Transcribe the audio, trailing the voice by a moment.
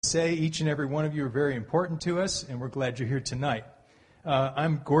Say each and every one of you are very important to us, and we're glad you're here tonight.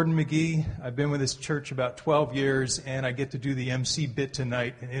 I'm Gordon McGee. I've been with this church about 12 years, and I get to do the MC bit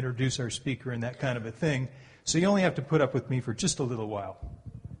tonight and introduce our speaker and that kind of a thing. So you only have to put up with me for just a little while.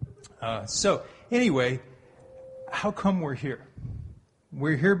 So anyway, how come we're here?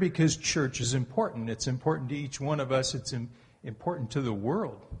 We're here because church is important. It's important to each one of us. It's important to the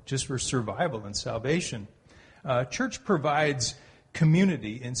world, just for survival and salvation. Church provides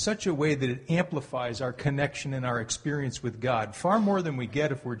community in such a way that it amplifies our connection and our experience with God, far more than we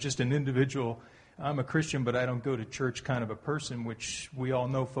get if we're just an individual, I'm a Christian but I don't go to church kind of a person, which we all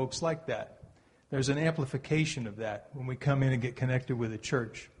know folks like that. There's an amplification of that when we come in and get connected with a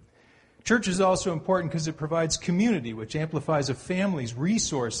church. Church is also important because it provides community, which amplifies a family's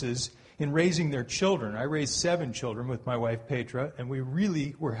resources in raising their children. I raised 7 children with my wife Petra, and we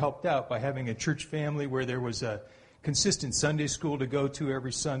really were helped out by having a church family where there was a consistent Sunday school to go to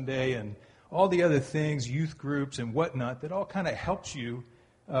every Sunday and all the other things, youth groups and whatnot, that all kind of helps you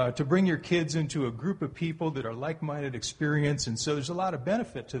to bring your kids into a group of people that are like-minded experience, and so there's a lot of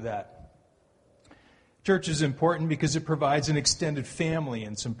benefit to that. Church is important because it provides an extended family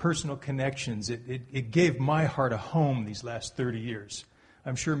and some personal connections. It gave my heart a home these last 30 years.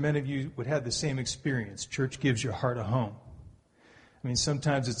 I'm sure many of you would have the same experience. Church gives your heart a home. I mean,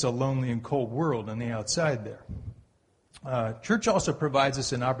 sometimes it's a lonely and cold world on the outside there. Church also provides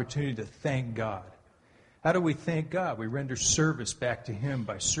us an opportunity to thank God. How do we thank God? We render service back to Him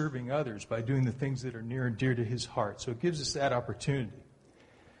by serving others, by doing the things that are near and dear to His heart. So it gives us that opportunity.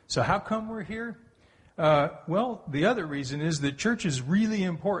 So how come we're here? Well, the other reason is that church is really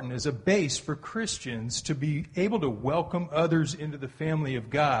important as a base for Christians to be able to welcome others into the family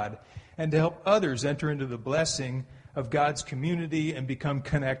of God and to help others enter into the blessing of God's community and become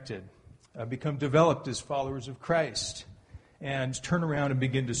connected, become developed as followers of Christ, and turn around and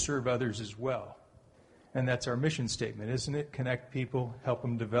begin to serve others as well. And that's our mission statement, isn't it? Connect people, help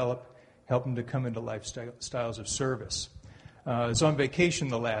them develop, help them to come into lifestyles of service. I was on vacation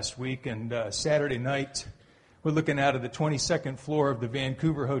the last week, and Saturday night, we're looking out of the 22nd floor of the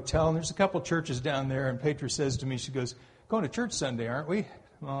Vancouver Hotel, and there's a couple churches down there, and Petra says to me, she goes, "Going to church Sunday, aren't we?"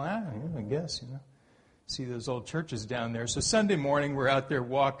 Well, I guess, see those old churches down there. So Sunday morning, we're out there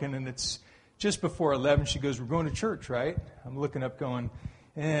walking, and it's just before 11. She goes, "We're going to church, right?" I'm looking up going,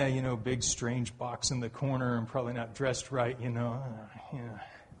 big strange box in the corner. I'm probably not dressed right, And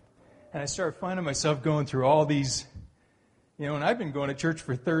I started finding myself going through all these, and I've been going to church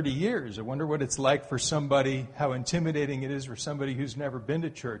for 30 years. I wonder what it's like for somebody, how intimidating it is for somebody who's never been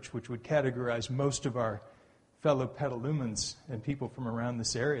to church, which would categorize most of our fellow Petalumans and people from around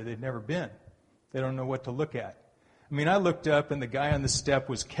this area. They've never been. They don't know what to look at. I mean, I looked up, and the guy on the step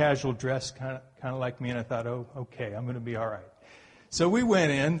was casual dressed, kind of like me, and I thought, oh, okay, I'm going to be all right. So we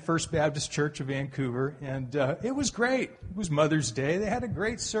went in, First Baptist Church of Vancouver, and it was great. It was Mother's Day. They had a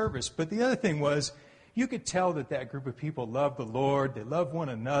great service. But the other thing was, you could tell that group of people loved the Lord. They loved one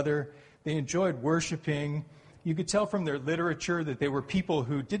another. They enjoyed worshiping. You could tell from their literature that they were people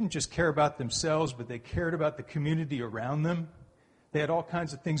who didn't just care about themselves, but they cared about the community around them. They had all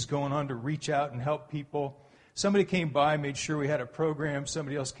kinds of things going on to reach out and help people. Somebody came by, made sure we had a program.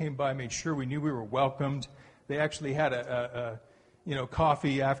 Somebody else came by, made sure we knew we were welcomed. They actually had a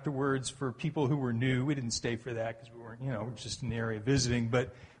coffee afterwards for people who were new. We didn't stay for that because we weren't, we're just in the area visiting.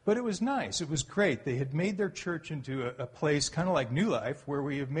 But it was nice. It was great. They had made their church into a place kind of like New Life, where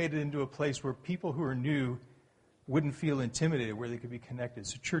we have made it into a place where people who are new wouldn't feel intimidated, where they could be connected.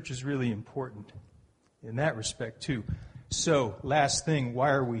 So church is really important in that respect too. So last thing,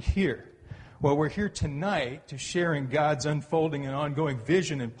 why are we here? Well, we're here tonight to share in God's unfolding and ongoing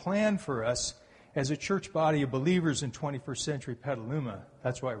vision and plan for us as a church body of believers in 21st century Petaluma.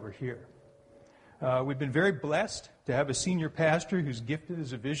 That's why we're here. We've been very blessed to have a senior pastor who's gifted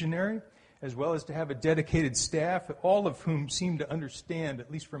as a visionary, as well as to have a dedicated staff, all of whom seem to understand,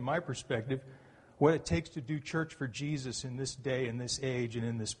 at least from my perspective, what it takes to do church for Jesus in this day, in this age, and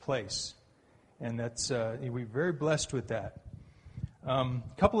in this place. And we're very blessed with that. A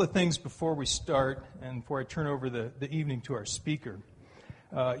couple of things before we start and before I turn over the evening to our speaker.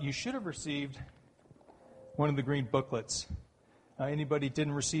 You should have received one of the green booklets. Anybody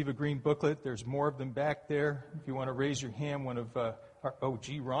didn't receive a green booklet? There's more of them back there. If you want to raise your hand,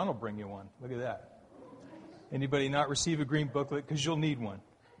 Ron will bring you one. Look at that. Anybody not receive a green booklet? Because you'll need one.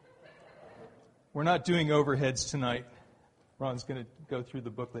 We're not doing overheads tonight. Ron's going to go through the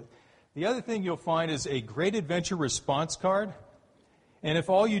booklet. The other thing you'll find is a Great Adventure response card. And if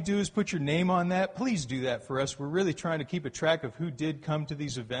all you do is put your name on that, please do that for us. We're really trying to keep a track of who did come to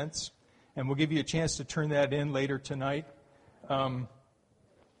these events. And we'll give you a chance to turn that in later tonight.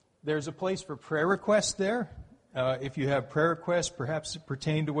 There's a place for prayer requests there. If you have prayer requests, perhaps that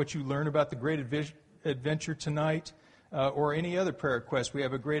pertain to what you learn about the Great Adventure tonight, or any other prayer requests, we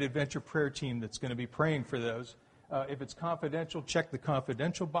have a Great Adventure prayer team that's going to be praying for those. If it's confidential, check the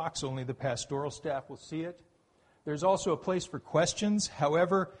confidential box. Only the pastoral staff will see it. There's also a place for questions.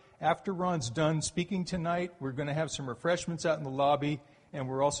 However, after Ron's done speaking tonight, we're going to have some refreshments out in the lobby, and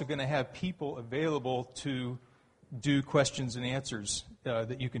we're also going to have people available to do questions and answers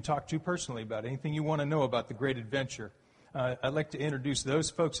that you can talk to personally about anything you want to know about the Great Adventure. I'd like to introduce those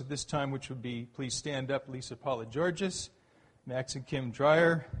folks at this time, which would be, please stand up, Lisa Paula Georges, Max and Kim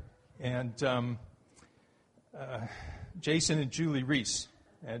Dreyer, and Jason and Julie Reese.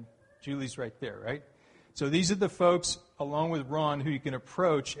 And Julie's right there, right? So these are the folks, along with Ron, who you can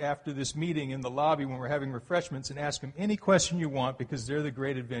approach after this meeting in the lobby when we're having refreshments and ask them any question you want, because they're the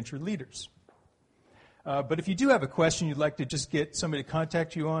Great Adventure leaders. But if you do have a question you'd like to just get somebody to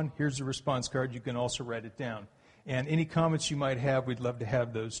contact you on, here's a response card. You can also write it down. And any comments you might have, we'd love to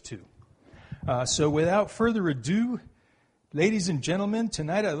have those too. So without further ado, ladies and gentlemen,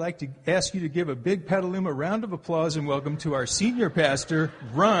 tonight I'd like to ask you to give a big Petaluma round of applause and welcome to our senior pastor,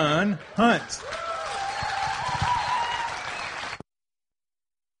 Ron Hunt.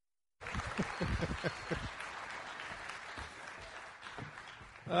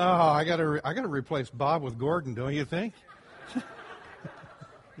 Oh, I got to replace Bob with Gordon, don't you think?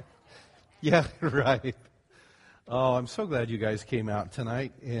 Yeah, right. Oh, I'm so glad you guys came out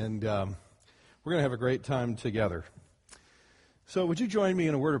tonight, and we're going to have a great time together. So would you join me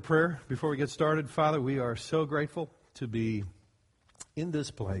in a word of prayer before we get started? Father, we are so grateful to be in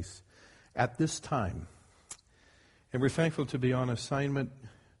this place at this time, and we're thankful to be on assignment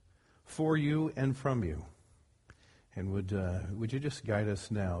for you and from you. And would you just guide us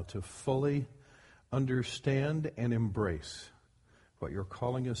now to fully understand and embrace what you're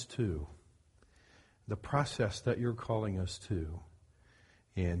calling us to, the process that you're calling us to.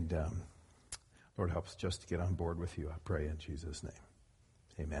 And Lord, help us just to get on board with you, I pray in Jesus' name.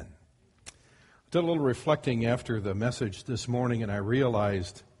 Amen. I did a little reflecting after the message this morning, and I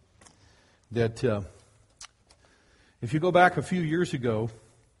realized that if you go back a few years ago,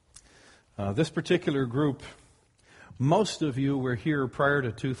 this particular group, most of you were here prior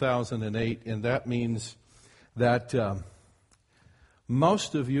to 2008, and that means that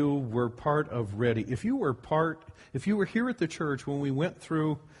most of you were part of Ready. If you were here at the church when we went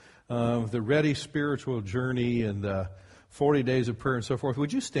through the Ready spiritual journey and the 40 days of prayer and so forth,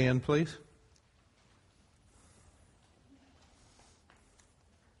 would you stand, please?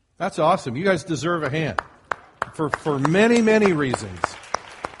 That's awesome. You guys deserve a hand for many, many reasons.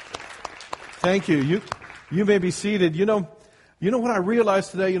 Thank you. You may be seated. You know what I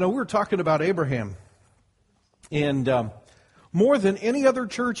realized today? We were talking about Abraham. And more than any other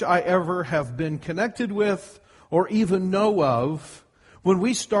church I ever have been connected with or even know of, when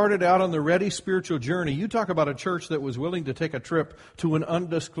we started out on the Ready spiritual journey, you talk about a church that was willing to take a trip to an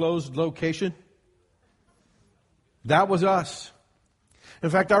undisclosed location. That was us. In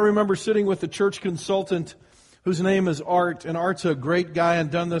fact, I remember sitting with the church consultant whose name is Art, and Art's a great guy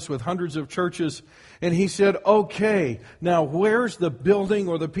and done this with hundreds of churches. And he said, okay, now where's the building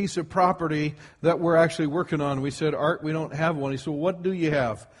or the piece of property that we're actually working on? We said, Art, we don't have one. He said, well, what do you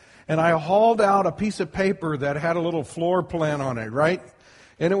have? And I hauled out a piece of paper that had a little floor plan on it, right?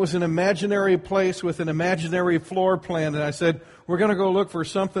 And it was an imaginary place with an imaginary floor plan. And I said, we're going to go look for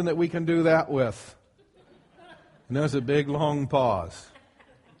something that we can do that with. And there was a big, long pause.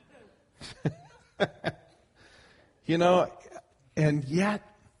 And yet,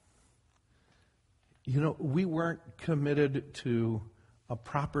 we weren't committed to a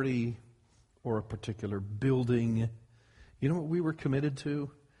property or a particular building. You know what we were committed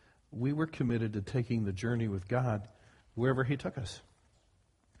to? We were committed to taking the journey with God wherever He took us.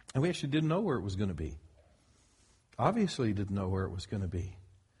 And we actually didn't know where it was going to be. Obviously didn't know where it was going to be.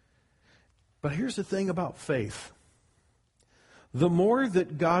 But here's the thing about faith. The more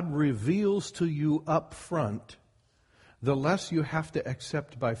that God reveals to you up front, the less you have to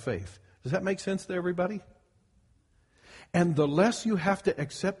accept by faith. Does that make sense to everybody? And the less you have to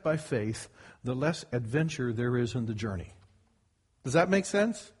accept by faith, the less adventure there is in the journey. Does that make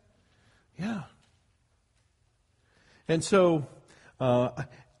sense? Yeah. And so,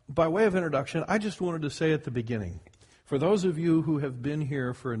 by way of introduction, I just wanted to say at the beginning, for those of you who have been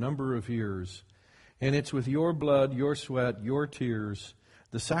here for a number of years, and it's with your blood, your sweat, your tears,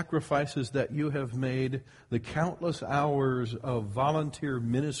 the sacrifices that you have made, the countless hours of volunteer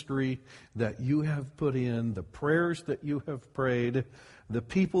ministry that you have put in, the prayers that you have prayed, the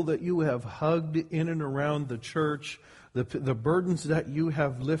people that you have hugged in and around the church, the burdens that you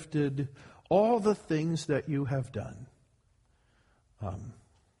have lifted, all the things that you have done.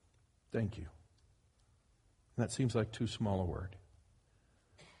 Thank you. That seems like too small a word.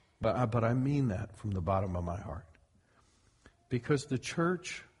 But I mean that from the bottom of my heart. Because the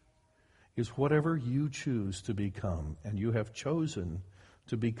church is whatever you choose to become, and you have chosen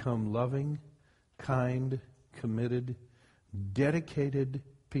to become loving, kind, committed, dedicated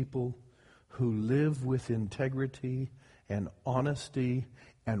people who live with integrity and honesty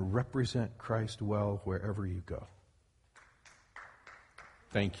and represent Christ well wherever you go.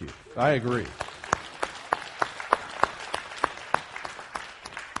 Thank you. I agree.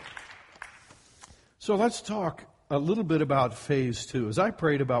 So let's talk a little bit about phase 2. As I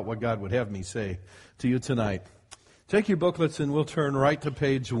prayed about what God would have me say to you tonight, take your booklets and we'll turn right to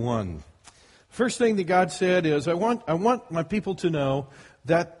page 1. First thing that God said is, I want my people to know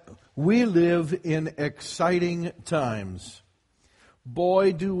that we live in exciting times.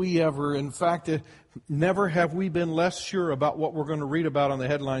 Boy, do we ever. In fact, never have we been less sure about what we're going to read about on the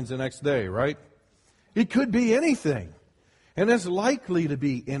headlines the next day, right? It could be anything. And it's likely to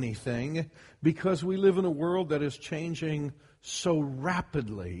be anything because we live in a world that is changing so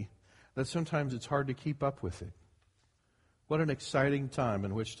rapidly that sometimes it's hard to keep up with it. What an exciting time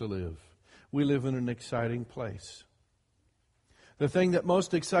in which to live. We live in an exciting place. The thing that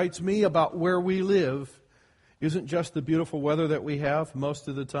most excites me about where we live isn't just the beautiful weather that we have most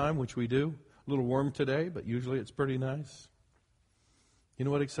of the time, which we do. A little warm today, but usually it's pretty nice. You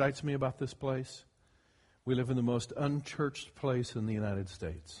know what excites me about this place? We live in the most unchurched place in the United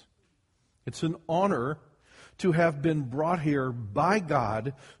States. It's an honor to have been brought here by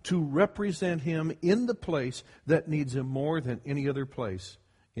God to represent Him in the place that needs Him more than any other place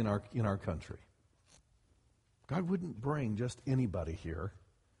in our country. God wouldn't bring just anybody here.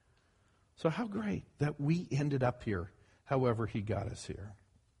 So how great that we ended up here, however He got us here.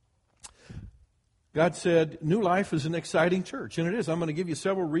 God said, New Life is an exciting church, and it is. I'm going to give you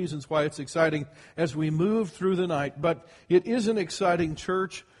several reasons why it's exciting as we move through the night. But it is an exciting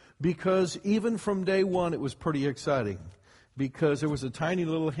church because even from day one it was pretty exciting. Because there was a tiny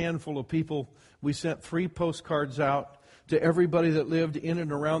little handful of people. We sent 3 postcards out to everybody that lived in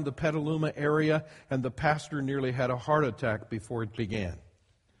and around the Petaluma area, and the pastor nearly had a heart attack before it began.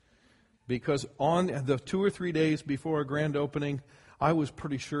 Because on the 2 or 3 days before a grand opening, I was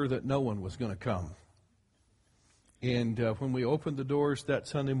pretty sure that no one was going to come. And when we opened the doors that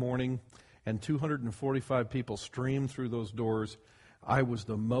Sunday morning and 245 people streamed through those doors, I was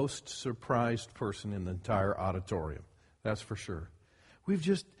the most surprised person in the entire auditorium. That's for sure.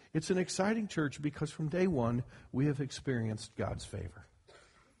 It's an exciting church because from day one, we have experienced God's favor.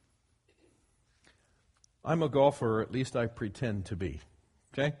 I'm a golfer, or at least I pretend to be.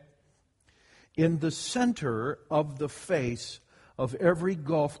 Okay? In the center of the face of every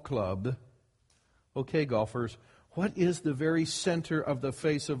golf club, okay, golfers, what is the very center of the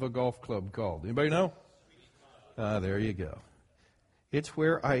face of a golf club called? Anybody know? There you go. It's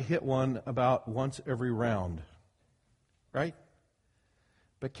where I hit one about once every round. Right?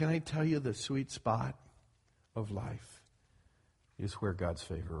 But can I tell you the sweet spot of life is where God's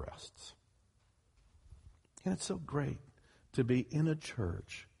favor rests. And it's so great to be in a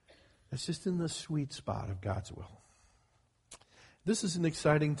church that's just in the sweet spot of God's will. This is an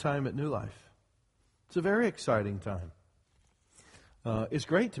exciting time at New Life. It's a very exciting time. It's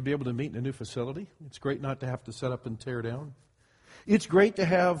great to be able to meet in a new facility. It's great not to have to set up and tear down. It's great to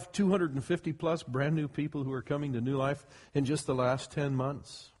have 250 plus brand new people who are coming to New Life in just the last 10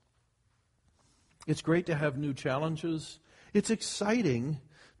 months. It's great to have new challenges. It's exciting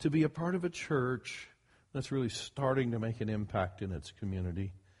to be a part of a church that's really starting to make an impact in its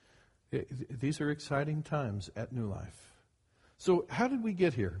community. These are exciting times at New Life. So how did we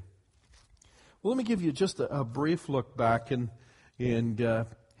get here? Well, let me give you just a brief look back, and you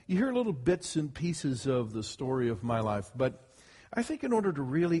hear little bits and pieces of the story of my life. But I think in order to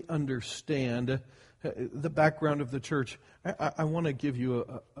really understand the background of the church, I want to give you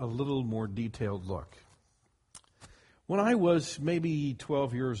a little more detailed look. When I was maybe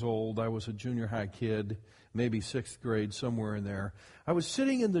 12 years old, I was a junior high kid, maybe 6th grade, somewhere in there. I was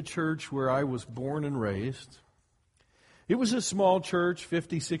sitting in the church where I was born and raised. It was a small church,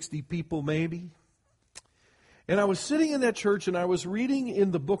 50, 60 people maybe. And I was sitting in that church and I was reading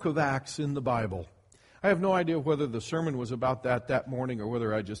in the book of Acts in the Bible. I have no idea whether the sermon was about that morning or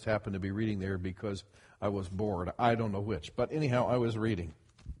whether I just happened to be reading there because I was bored. I don't know which. But anyhow, I was reading.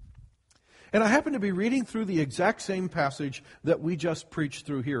 And I happened to be reading through the exact same passage that we just preached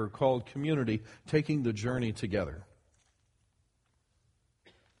through here called Community, Taking the Journey Together.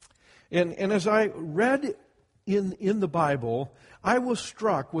 And as I read in the Bible, I was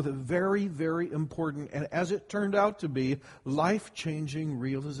struck with a very, very important, and as it turned out to be, life-changing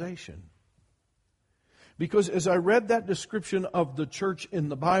realization. Because as I read that description of the church in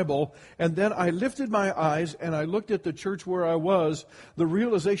the Bible, and then I lifted my eyes and I looked at the church where I was, the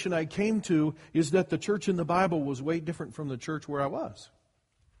realization I came to is that the church in the Bible was way different from the church where I was.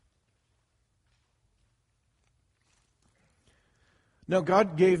 Now,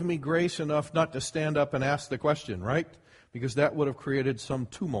 God gave me grace enough not to stand up and ask the question, right? Because that would have created some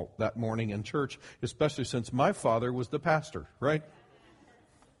tumult that morning in church, especially since my father was the pastor, right?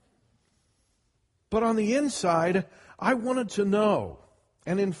 But on the inside, I wanted to know.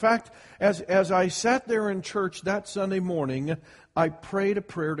 And in fact, as I sat there in church that Sunday morning, I prayed a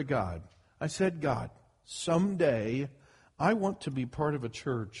prayer to God. I said, God, someday I want to be part of a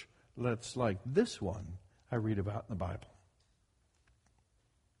church that's like this one I read about in the Bible.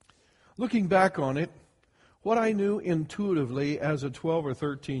 Looking back on it, what I knew intuitively as a 12 or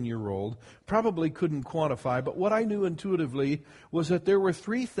 13-year-old, probably couldn't quantify, but what I knew intuitively was that there were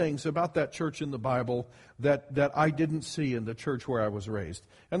three things about that church in the Bible that I didn't see in the church where I was raised.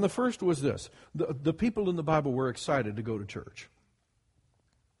 And the first was this. The people in the Bible were excited to go to church.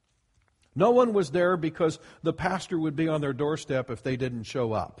 No one was there because the pastor would be on their doorstep if they didn't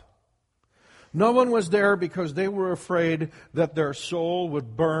show up. No one was there because they were afraid that their soul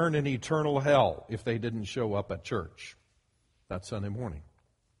would burn in eternal hell if they didn't show up at church that Sunday morning.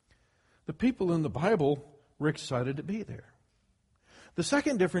 The people in the Bible were excited to be there. The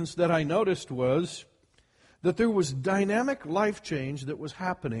second difference that I noticed was that there was dynamic life change that was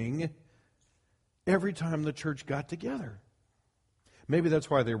happening every time the church got together. Maybe that's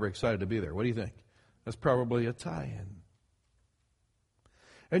why they were excited to be there. What do you think? That's probably a tie-in.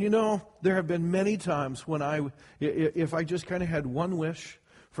 And you know, there have been many times when if I just kind of had one wish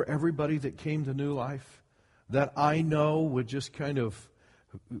for everybody that came to New Life, that I know would just kind of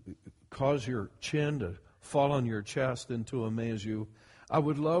cause your chin to fall on your chest and to amaze you, I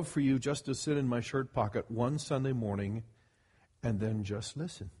would love for you just to sit in my shirt pocket one Sunday morning and then just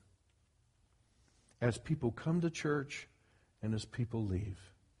listen. As people come to church and as people leave.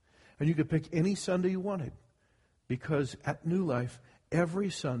 And you could pick any Sunday you wanted, because at New Life, every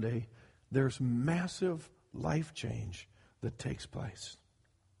Sunday, there's massive life change that takes place.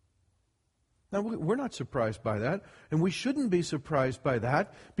 Now, we're not surprised by that, and we shouldn't be surprised by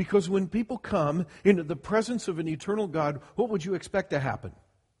that, because when people come into the presence of an eternal God, what would you expect to happen?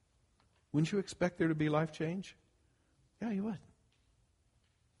 Wouldn't you expect there to be life change? Yeah, you would.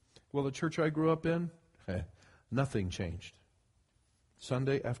 Well, the church I grew up in, nothing changed.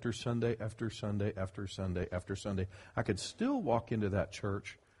 Sunday after Sunday after Sunday after Sunday after Sunday. I could still walk into that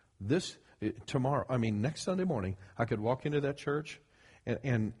church next Sunday morning, I could walk into that church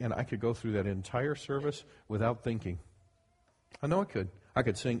and I could go through that entire service without thinking. I know I could. I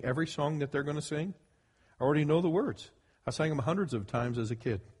could sing every song that they're going to sing. I already know the words. I sang them hundreds of times as a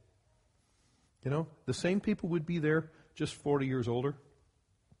kid. You know, the same people would be there, just 40 years older.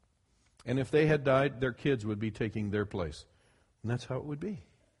 And if they had died, their kids would be taking their place. And that's how it would be.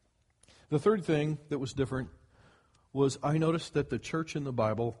 The third thing that was different was I noticed that the church in the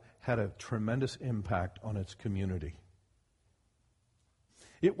Bible had a tremendous impact on its community.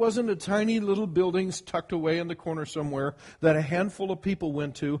 It wasn't a tiny little buildings tucked away in the corner somewhere that a handful of people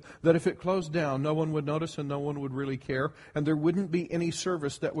went to, that if it closed down, no one would notice and no one would really care, and there wouldn't be any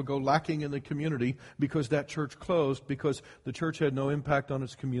service that would go lacking in the community because that church closed, because the church had no impact on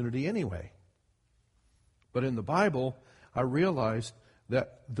its community anyway. But in the Bible, I realized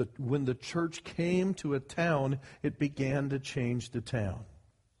that when the church came to a town, it began to change the town.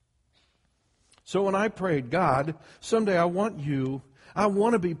 So when I prayed, God, someday I want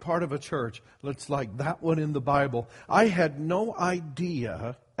to be part of a church that's like that one in the Bible. I had no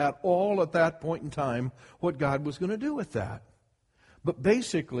idea at all at that point in time what God was going to do with that. But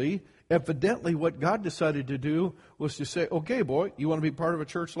basically, evidently what God decided to do was to say, okay, boy, you want to be part of a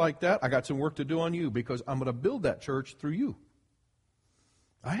church like that? I got some work to do on you, because I'm going to build that church through you.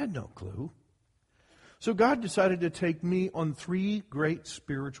 I had no clue. So God decided to take me on 3 great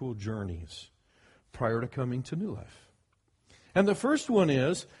spiritual journeys prior to coming to New Life. And the first one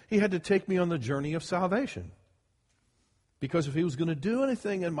is, He had to take me on the journey of salvation. Because if He was going to do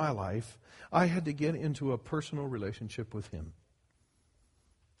anything in my life, I had to get into a personal relationship with Him.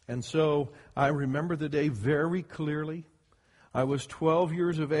 And so I remember the day very clearly. I was 12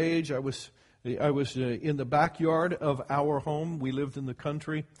 years of age. I was in the backyard of our home. We lived in the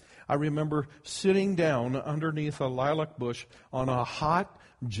country. I remember sitting down underneath a lilac bush on a hot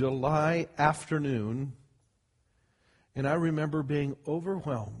July afternoon, and I remember being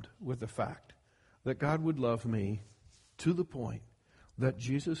overwhelmed with the fact that God would love me to the point that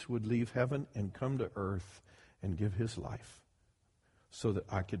Jesus would leave heaven and come to earth and give his life so that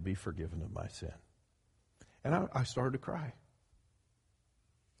I could be forgiven of my sin. And I started to cry.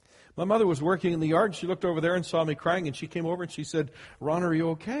 My mother was working in the yard. She looked over there and saw me crying, and she came over and she said, "Ron, are you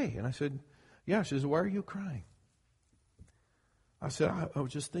okay?" And I said, "Yeah." She said, "Why are you crying?" I said, I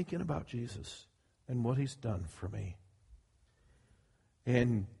was just thinking about Jesus and what he's done for me.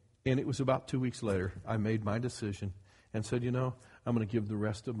 And it was about 2 weeks later, I made my decision and said, I'm going to give the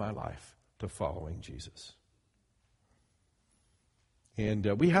rest of my life to following Jesus.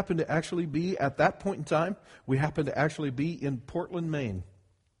 And we happened to actually be, at that point in time, we happened to actually be in Portland, Maine.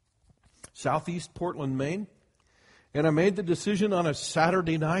 Southeast Portland, Maine. And I made the decision on a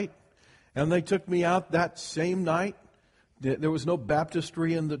Saturday night, and they took me out that same night. There was no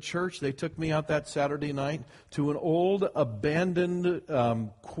baptistry in the church. They took me out that Saturday night to an old abandoned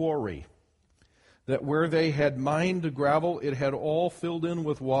quarry that where they had mined gravel, it had all filled in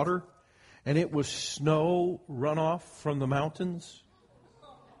with water, and it was snow runoff from the mountains.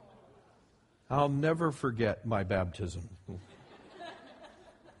 I'll never forget my baptism.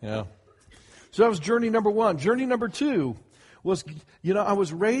 Yeah. So that was journey number one. Journey number two was, I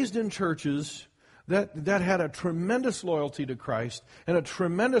was raised in churches that had a tremendous loyalty to Christ and a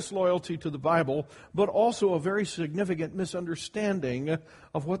tremendous loyalty to the Bible, but also a very significant misunderstanding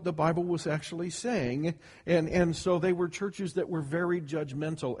of what the Bible was actually saying. And so they were churches that were very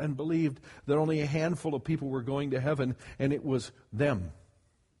judgmental and believed that only a handful of people were going to heaven, and it was them.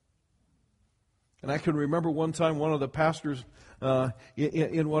 And I can remember one time one of the pastors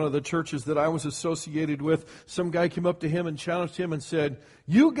in one of the churches that I was associated with, some guy came up to him and challenged him and said,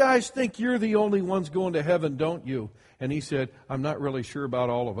 "You guys think you're the only ones going to heaven, don't you?" And he said, "I'm not really sure about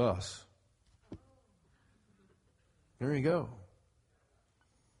all of us." There you go.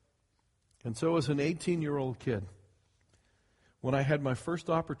 And so as an 18-year-old kid, when I had my first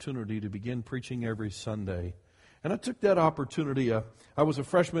opportunity to begin preaching every Sunday, and I took that opportunity, I was a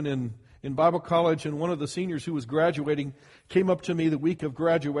freshman in Bible college, and one of the seniors who was graduating came up to me the week of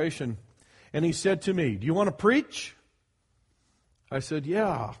graduation, and he said to me, "Do you want to preach?" I said,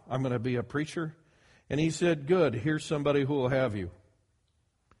 "Yeah, I'm going to be a preacher." And he said, "Good, here's somebody who will have you."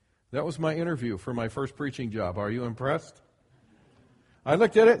 That was my interview for my first preaching job. Are you impressed? I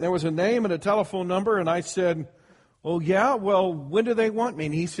looked at it, and there was a name and a telephone number, and I said, "Oh, yeah, well, when do they want me?"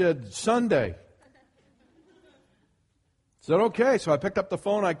 And he said, "Sunday." I said, "Okay." So I picked up the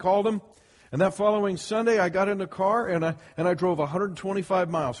phone, I called him, and that following Sunday I got in the car and I drove 125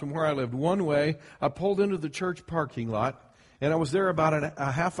 miles from where I lived one way. I pulled into the church parking lot, and I was there about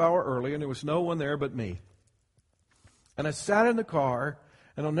a half hour early, and there was no one there but me. And I sat in the car,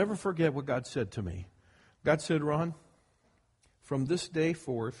 and I'll never forget what God said to me. God said, "Ron, from this day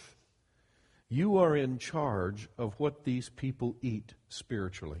forth, you are in charge of what these people eat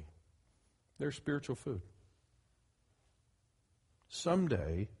spiritually. Their spiritual food.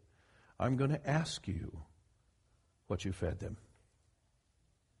 Someday, I'm going to ask you what you fed them."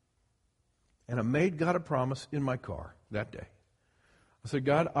 And I made God a promise in my car that day. I said,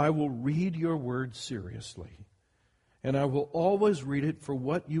 "God, I will read your word seriously, and I will always read it for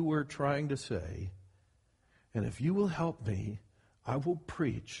what you were trying to say. And if you will help me, I will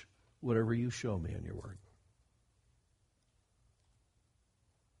preach whatever you show me in your word."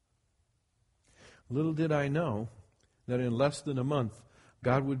 Little did I know that in less than a month,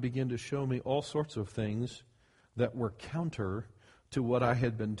 God would begin to show me all sorts of things that were counter to what I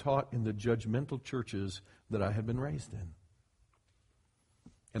had been taught in the judgmental churches that I had been raised in.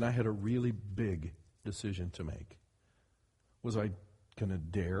 And I had a really big decision to make. Was I going to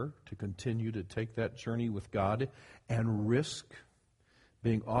dare to continue to take that journey with God and risk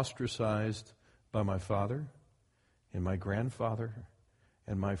being ostracized by my father and my grandfather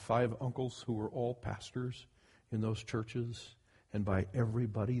and my 5 uncles who were all pastors in those churches, and by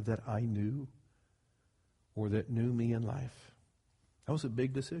everybody that I knew or that knew me in life? That was a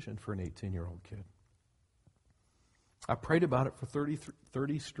big decision for an 18-year-old kid. I prayed about it for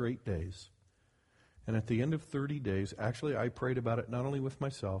 30 straight days. And at the end of 30 days, actually I prayed about it not only with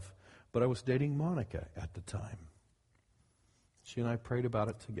myself, but I was dating Monica at the time. She and I prayed about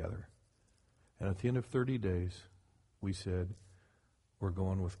it together. And at the end of 30 days, we said, we're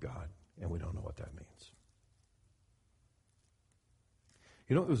going with God, and we don't know what that means.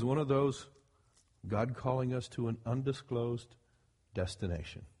 It was one of those God calling us to an undisclosed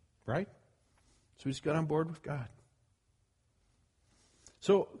destination, right? So we just got on board with God.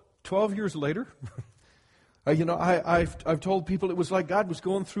 So 12 years later, I've told people it was like God was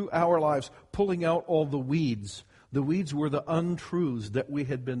going through our lives, pulling out all the weeds The weeds were the untruths that we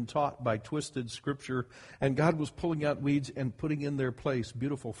had been taught by twisted Scripture, and God was pulling out weeds and putting in their place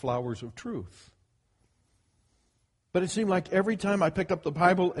beautiful flowers of truth. But it seemed like every time I picked up the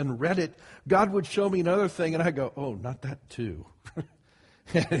Bible and read it, God would show me another thing, and I go, oh, not that too.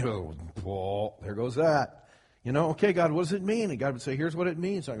 And well, there goes that. Okay, God, what does it mean? And God would say, here's what it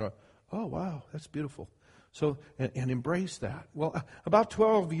means. I go, oh, wow, that's beautiful. So, and embrace that. Well, about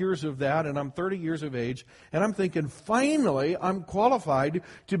 12 years of that, and I'm 30 years of age, and I'm thinking, finally, I'm qualified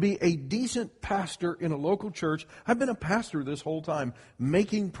to be a decent pastor in a local church. I've been a pastor this whole time,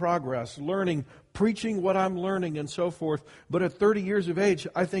 making progress, learning, preaching what I'm learning, and so forth. But at 30 years of age,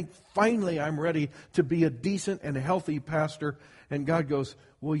 I think, finally, I'm ready to be a decent and healthy pastor. And God goes,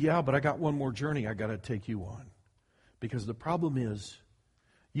 well, yeah, but I got one more journey I got to take you on. Because the problem is,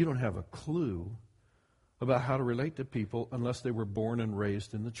 you don't have a clue about how to relate to people unless they were born and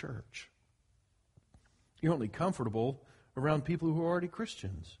raised in the church. You're only comfortable around people who are already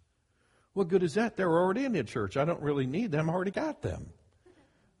Christians. What good is that? They're already in the church. I don't really need them. I already got them.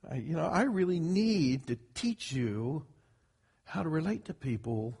 I really need to teach you how to relate to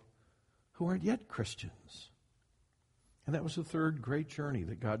people who aren't yet Christians. And that was the third great journey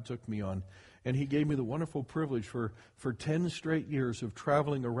that God took me on. And He gave me the wonderful privilege for 10 straight years of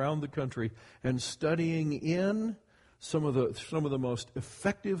traveling around the country and studying in some of the most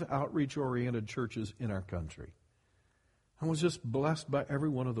effective outreach-oriented churches in our country. I was just blessed by every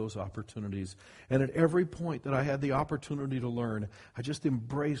one of those opportunities. And at every point that I had the opportunity to learn, I just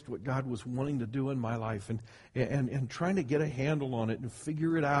embraced what God was wanting to do in my life and trying to get a handle on it and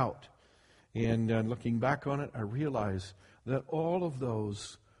figure it out. And looking back on it, I realized that all of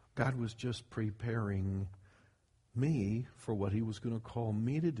those, God was just preparing me for what He was going to call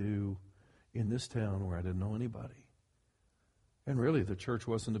me to do in this town where I didn't know anybody. And really, the church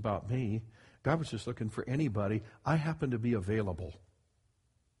wasn't about me. God was just looking for anybody. I happened to be available.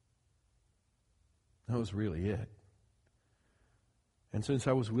 That was really it. And since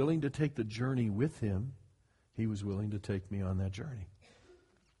I was willing to take the journey with Him, He was willing to take me on that journey.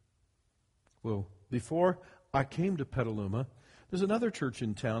 Well, before I came to Petaluma, there's another church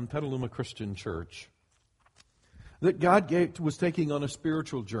in town, Petaluma Christian Church, that God was taking on a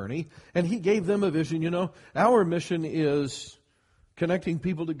spiritual journey, and He gave them a vision. Our mission is connecting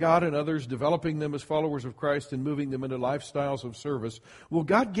people to God and others, developing them as followers of Christ, and moving them into lifestyles of service. Well,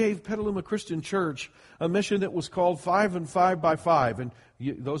 God gave Petaluma Christian Church a mission that was called 5 and 5 by 5. And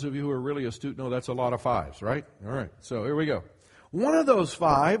those of you who are really astute know that's a lot of fives, right? All right, so here we go. One of those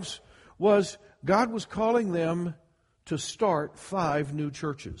fives was God was calling them to start 5 new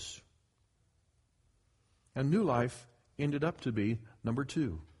churches. And New Life ended up to be number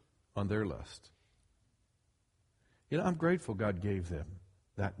 2 on their list. I'm grateful God gave them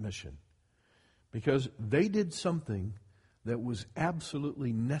that mission because they did something that was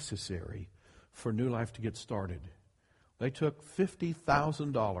absolutely necessary for New Life to get started. They took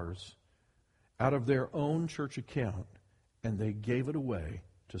 $50,000 out of their own church account and they gave it away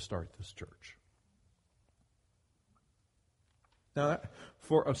to start this church. Now,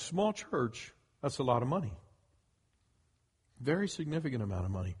 for a small church, that's a lot of money. Very significant amount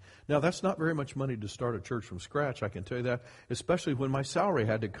of money. Now, that's not very much money to start a church from scratch, I can tell you that, especially when my salary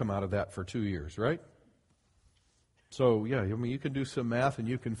had to come out of that for 2 years, right? So, yeah, you can do some math and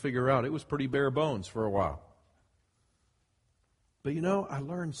you can figure out it was pretty bare bones for a while. But I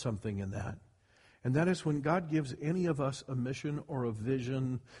learned something in that. And that is when God gives any of us a mission or a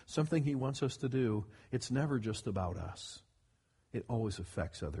vision, something He wants us to do, it's never just about us. It always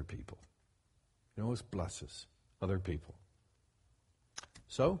affects other people. It always blesses other people.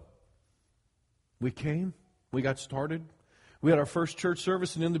 So, we came, we got started. We had our first church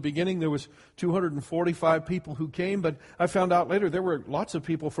service, and in the beginning there was 245 people who came, but I found out later there were lots of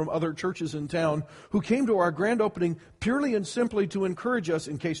people from other churches in town who came to our grand opening purely and simply to encourage us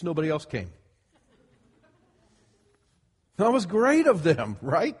in case nobody else came. That was great of them,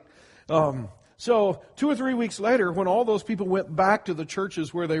 right? So 2 or 3 weeks later, when all those people went back to the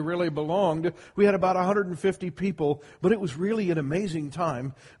churches where they really belonged, we had about 150 people. But it was really an amazing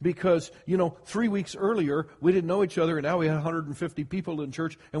time because, 3 weeks earlier, we didn't know each other, and now we had 150 people in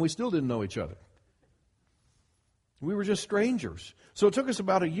church, and we still didn't know each other. We were just strangers. So it took us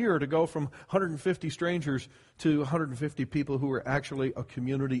about a year to go from 150 strangers to 150 people who were actually a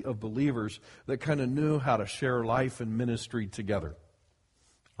community of believers that kind of knew how to share life and ministry together.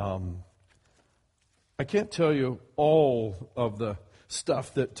 I can't tell you all of the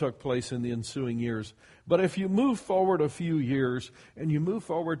stuff that took place in the ensuing years, but if you move forward a few years and you move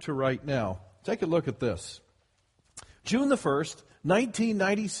forward to right now, take a look at this. June the 1st,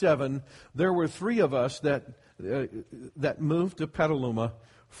 1997, there were 3 of us that that moved to Petaluma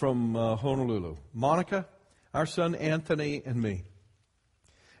from Honolulu. Monica, our son Anthony, and me.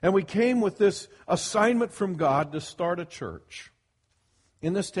 And we came with this assignment from God to start a church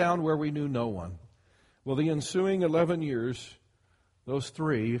in this town where we knew no one. Well, the ensuing 11 years, those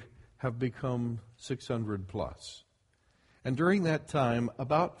three have become 600 plus. And during that time,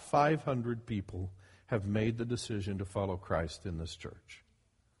 about 500 people have made the decision to follow Christ in this church.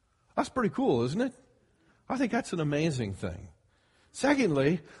 That's pretty cool, isn't it? I think that's an amazing thing.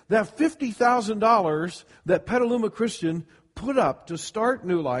 Secondly, that $50,000 that Petaluma Christian put up to start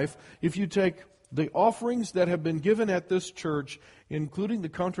New Life, if you take the offerings that have been given at this church, including the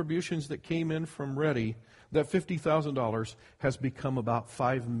contributions that came in from Ready, that $50,000 has become about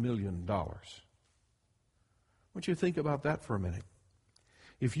 $5 million. I want you to think about that for a minute.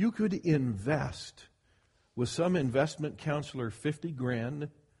 If you could invest with some investment counselor $50,000,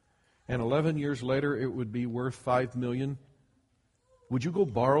 and 11 years later it would be worth $5 million, would you go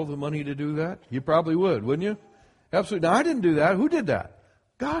borrow the money to do that? You probably would, wouldn't you? Absolutely. Now, I didn't do that. Who did that?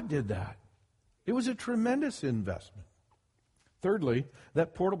 God did that. It was a tremendous investment. Thirdly,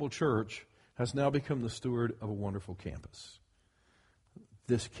 that portable church has now become the steward of a wonderful campus.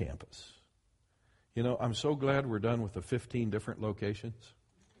 This campus. You know, I'm so glad we're done with the 15 different locations.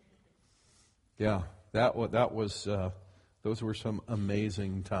 Yeah, those were some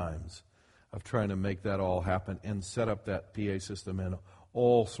amazing times of trying to make that all happen and set up that PA system in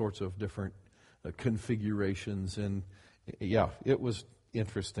all sorts of different configurations. And yeah, it was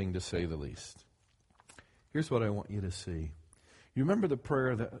interesting to say the least. Here's what I want you to see. You remember the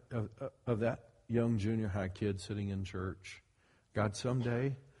prayer of that young junior high kid sitting in church? God,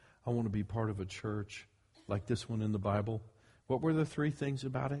 someday I want to be part of a church like this one in the Bible. What were the three things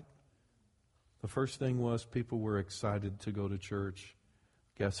about it? The first thing was people were excited to go to church.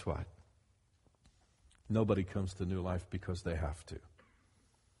 Guess what? Nobody comes to New Life because they have to.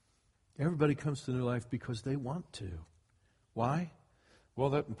 Everybody comes to New Life because they want to. Why?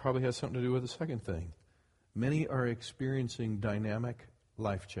 Well, that probably has something to do with the second thing. Many are experiencing dynamic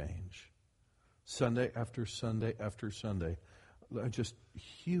life change. Sunday after Sunday after Sunday. Just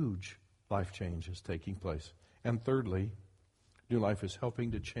huge life change is taking place. And thirdly, New Life is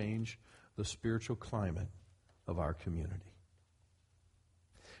helping to change the spiritual climate of our community.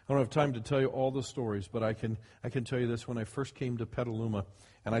 I don't have time to tell you all the stories, but I can tell you this. When I first came to Petaluma,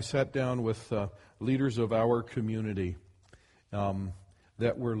 and I sat down with leaders of our community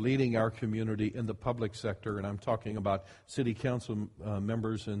that were leading our community in the public sector, and I'm talking about city council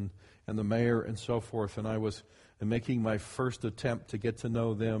members and the mayor and so forth, and I was making my first attempt to get to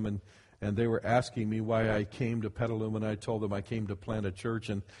know them, and they were asking me why I came to Petaluma, and I told them I came to plant a church,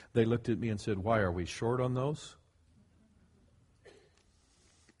 and they looked at me and said, "Why, are we short on those?"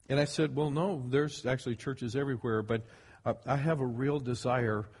 And I said, "Well, no, there's actually churches everywhere, but I have a real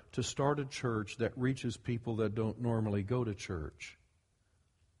desire to start a church that reaches people that don't normally go to church."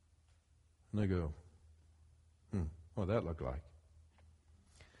 And they go, what would that look like?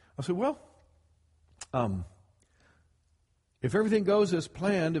 I said, well, if everything goes as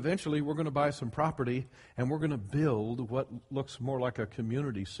planned, eventually we're going to buy some property and we're going to build what looks more like a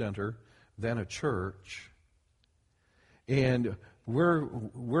community center than a church. And we're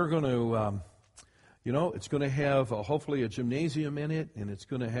going to, it's going to have hopefully a gymnasium in it, and it's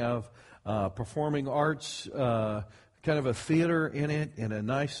going to have performing arts, kind of a theater in it, and a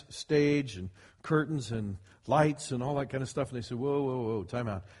nice stage and curtains and lights and all that kind of stuff. And they said, whoa, time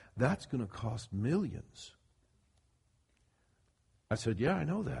out. That's going to cost millions. I said, yeah, I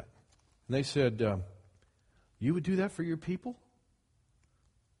know that. And they said, you would do that for your people?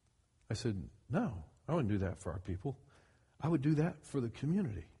 I said, no, I wouldn't do that for our people. I would do that for the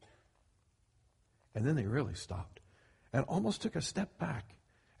community. And then they really stopped and almost took a step back.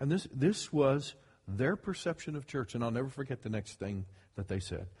 And this was their perception of church. And I'll never forget the next thing that they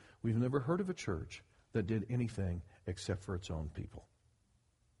said. We've never heard of a church that did anything except for its own people.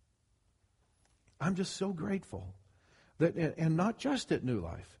 I'm just so grateful that, and not just at New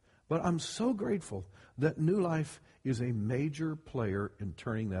Life, but I'm so grateful that New Life is a major player in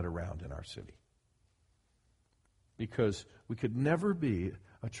turning that around in our city. Because we could never be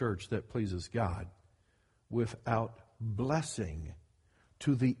a church that pleases God without blessing,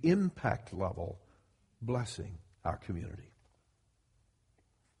 to the impact level, blessing our community.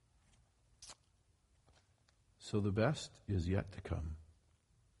 So the best is yet to come.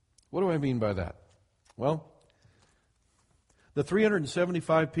 What do I mean by that? Well, the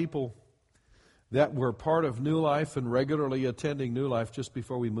 375 people that were part of New Life and regularly attending New Life just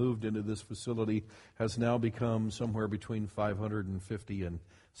before we moved into this facility has now become somewhere between 550 and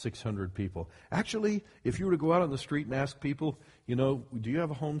 600 people. Actually, if you were to go out on the street and ask people, do you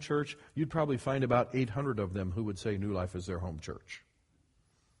have a home church? You'd probably find about 800 of them who would say New Life is their home church.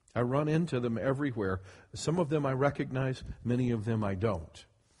 I run into them everywhere. Some of them I recognize, many of them I don't.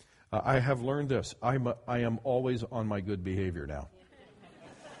 I have learned this. I am always on my good behavior now.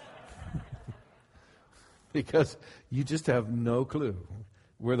 Because you just have no clue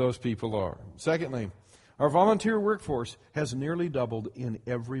where those people are. Secondly, our volunteer workforce has nearly doubled in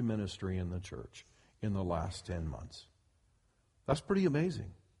every ministry in the church in the last 10 months. That's pretty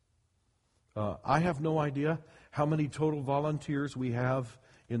amazing. I have no idea how many total volunteers we have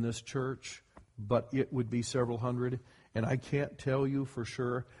in this church, but it would be several hundred. And I can't tell you for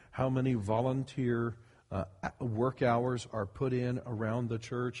sure how many volunteer work hours are put in around the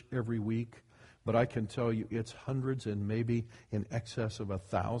church every week. But I can tell you it's hundreds and maybe in excess of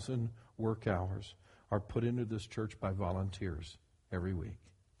 1,000 work hours are put into this church by volunteers every week.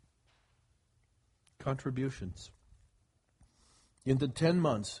 Contributions. In the 10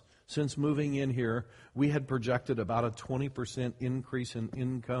 months since moving in here, we had projected about a 20% increase in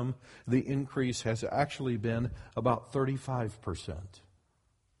income. The increase has actually been about 35%.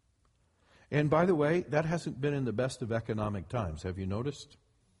 And by the way, that hasn't been in the best of economic times. Have you noticed?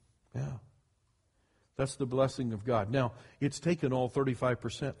 Yeah. That's the blessing of God. Now, it's taken all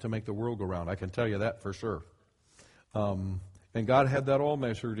 35% to make the world go round. I can tell you that for sure. And God had that all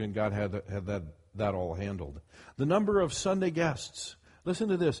measured, and God had that all handled. The number of Sunday guests. Listen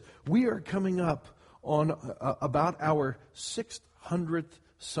to this. We are coming up on about our 600th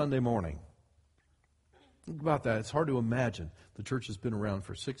Sunday morning. Think about that. It's hard to imagine. The church has been around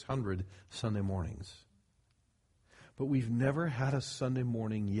for 600 Sunday mornings. But we've never had a Sunday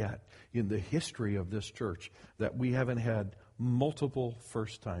morning yet in the history of this church that we haven't had multiple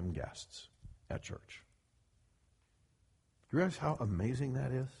first-time guests at church. Do you realize how amazing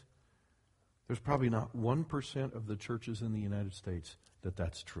that is? There's probably not 1% of the churches in the United States that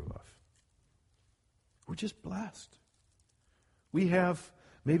that's true of. We're just blessed. We have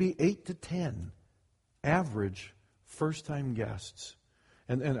maybe 8 to 10 average first-time guests.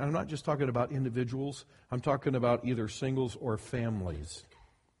 And I'm not just talking about individuals. I'm talking about either singles or families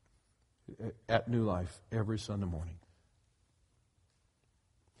at New Life every Sunday morning.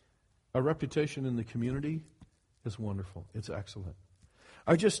 Our reputation in the community is wonderful. It's excellent.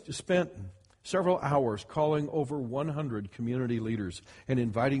 I just spent several hours calling over 100 community leaders and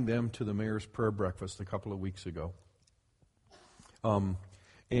inviting them to the mayor's prayer breakfast a couple of weeks ago.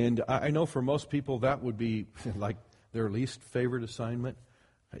 And I know for most people that would be like their least favorite assignment.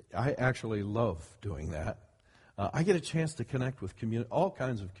 I actually love doing that. I get a chance to connect with all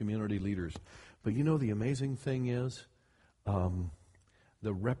kinds of community leaders. But the amazing thing is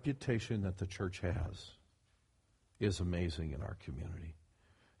the reputation that the church has is amazing in our community.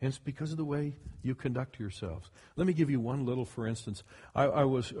 And it's because of the way you conduct yourselves. Let me give you one little, for instance. I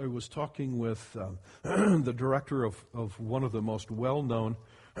was talking with the director of one of the most well-known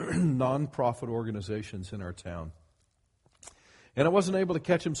nonprofit organizations in our town. And I wasn't able to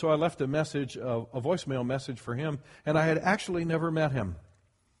catch him, so I left a message, a voicemail message for him, and I had actually never met him.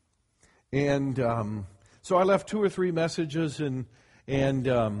 And so I left 2 or 3 messages, and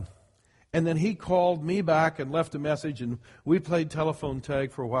then he called me back and left a message, and we played telephone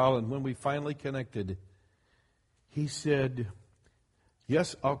tag for a while, and when we finally connected, he said,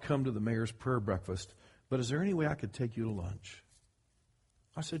 "Yes, I'll come to the mayor's prayer breakfast, but is there any way I could take you to lunch?"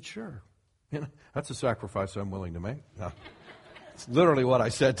 I said, "Sure." That's a sacrifice I'm willing to make. No. It's literally what I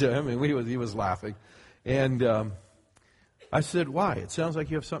said to him, and he was laughing. And I said, "Why? It sounds like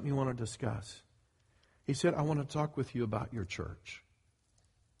you have something you want to discuss." He said, "I want to talk with you about your church."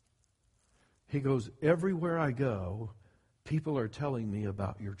 He goes, "Everywhere I go, people are telling me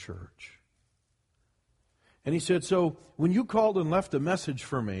about your church." And he said, "So when you called and left a message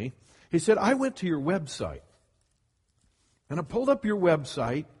for me," he said, "I went to your website. And I pulled up your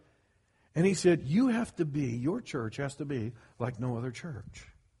website, and he said, your church has to be like no other church."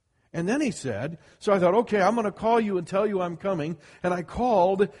 And then he said, so I thought, okay, I'm going to call you and tell you I'm coming. And I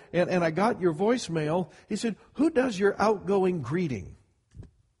called, and I got your voicemail. He said, "Who does your outgoing greeting?"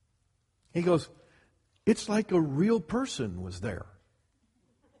 He goes, "It's like a real person was there.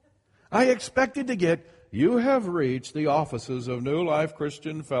 I expected to get, 'You have reached the offices of New Life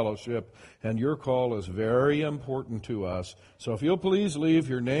Christian Fellowship, and your call is very important to us. So if you'll please leave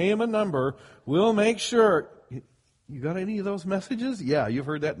your name and number, we'll make sure.'" You got any of those messages? Yeah, you've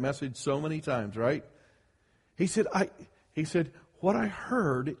heard that message so many times, right? He said, "What I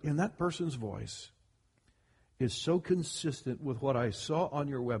heard in that person's voice is so consistent with what I saw on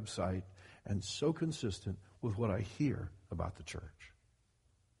your website and so consistent with what I hear about the church."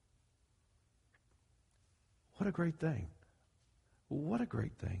 What a great thing. What a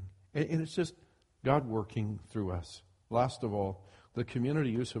great thing. And it's just God working through us. Last of all, the community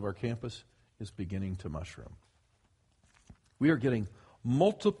use of our campus is beginning to mushroom. We are getting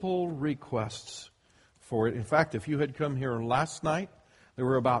multiple requests for it. In fact, if you had come here last night, there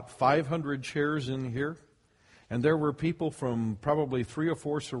were about 500 chairs in here. And there were people from probably 3 or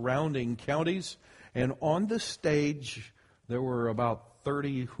 4 surrounding counties. And on the stage, there were about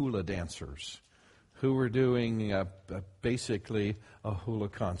 30 hula dancers who were doing basically a hula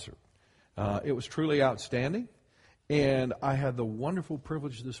concert. It was truly outstanding. And I had the wonderful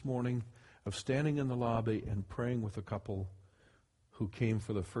privilege this morning of standing in the lobby and praying with a couple who came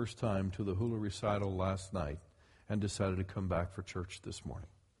for the first time to the hula recital last night and decided to come back for church this morning.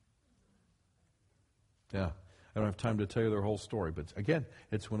 Yeah. I don't have time to tell you their whole story, but again,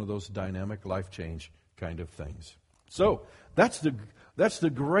 it's one of those dynamic life change kind of things. So that's the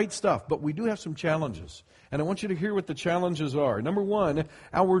great stuff, but we do have some challenges, and I want you to hear what the challenges are. Number one,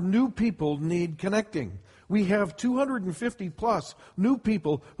 our new people need connecting. We have 250 plus new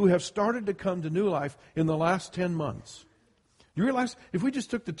people who have started to come to New Life in the last 10 months. You realize if we just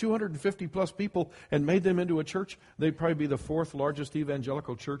took the 250 plus people and made them into a church, they'd probably be the 4th largest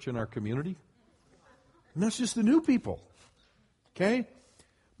evangelical church in our community? And that's just the new people, okay?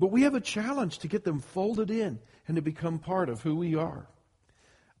 But we have a challenge to get them folded in and to become part of who we are.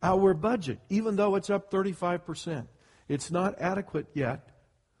 Our budget, even though it's up 35%, it's not adequate yet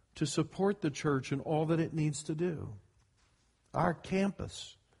to support the church and all that it needs to do. Our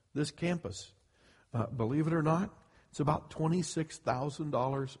campus, this campus, believe it or not, it's about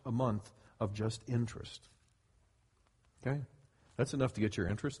 $26,000 a month of just interest. Okay? That's enough to get your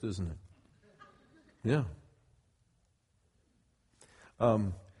interest, isn't it? Yeah.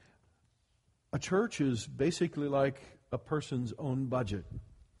 A church is basically like a person's own budget.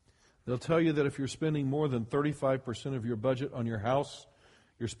 They'll tell you that if you're spending more than 35% of your budget on your house,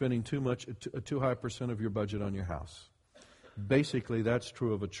 you're spending too high percent of your budget on your house. Basically, that's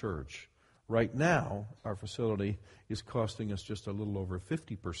true of a church. Right now, our facility is costing us just a little over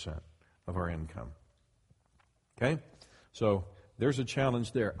 50% of our income. Okay? So there's a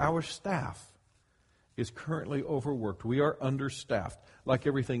challenge there. Our staff is currently overworked. We are understaffed, like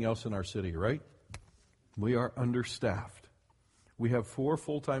everything else in our city, right? We are understaffed. We have 4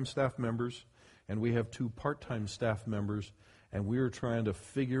 full-time staff members, and we have 2 part-time staff members, and we are trying to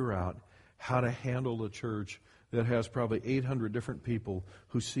figure out how to handle a church that has probably 800 different people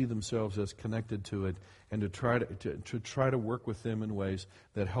who see themselves as connected to it, and to try to work with them in ways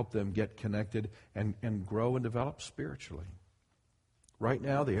that help them get connected and grow and develop spiritually. Right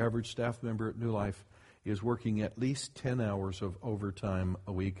now, the average staff member at New Life is working at least 10 hours of overtime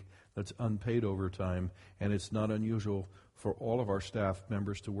a week. That's unpaid overtime, and it's not unusual for all of our staff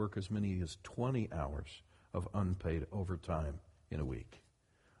members to work as many as 20 hours of unpaid overtime in a week.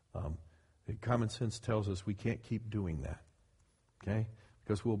 Common sense tells us we can't keep doing that, okay?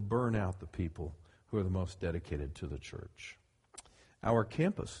 Because we'll burn out the people who are the most dedicated to the church. Our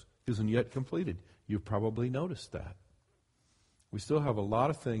campus isn't yet completed. You've probably noticed that. We still have a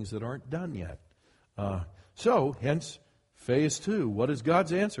lot of things that aren't done yet. So, hence, Phase 2. What is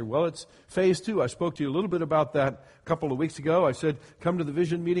God's answer? Well, it's Phase 2. I spoke to you a little bit about that a couple of weeks ago. I said, come to the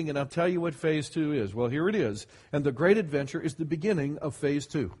vision meeting and I'll tell you what Phase 2 is. Well, here it is. And the Great Adventure is the beginning of Phase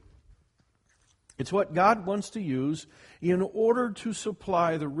 2. It's what God wants to use in order to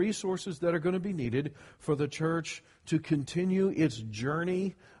supply the resources that are going to be needed for the church to continue its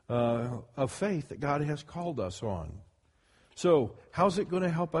journey of faith that God has called us on. So, how's it going to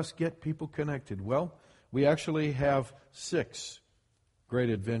help us get people connected? Well, we actually have 6 Great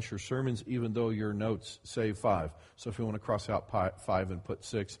Adventure sermons, even though your notes say 5. So if you want to cross out 5 and put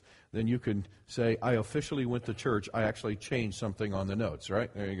 6, then you can say, I officially went to church. I actually changed something on the notes,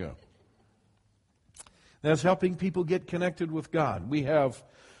 right? There you go. That's helping people get connected with God. We have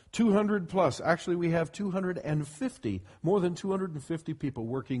 200 plus. Actually, we have 250, more than 250 people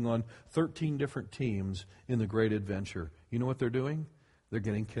working on 13 different teams in the Great Adventure. You know what they're doing? They're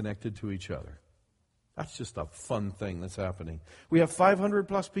getting connected to each other. That's just a fun thing that's happening. We have 500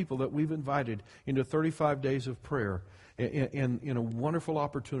 plus people that we've invited into 35 days of prayer in a wonderful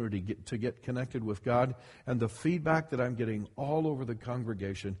opportunity to get connected with God. And the feedback that I'm getting all over the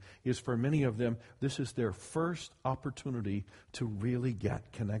congregation is for many of them, this is their first opportunity to really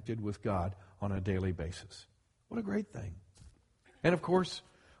get connected with God on a daily basis. What a great thing. And of course,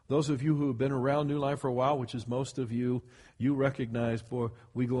 those of you who have been around New Life for a while, which is most of you, you recognize, boy,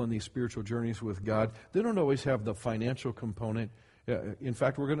 we go on these spiritual journeys with God. They don't always have the financial component. In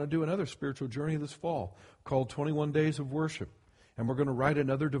fact, we're going to do another spiritual journey this fall called 21 Days of Worship. and we're going to write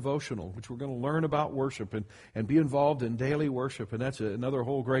another devotional, which we're going to learn about worship and be involved in daily worship, and that's another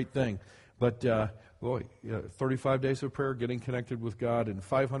whole great thing. But 35 days of prayer, getting connected with God, and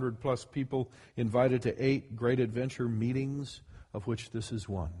 500 plus people invited to 8 Great Adventure meetings, of which this is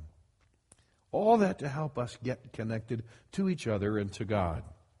one. All that to help us get connected to each other and to God.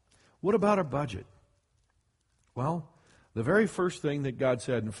 What about our budget? Well, the very first thing that God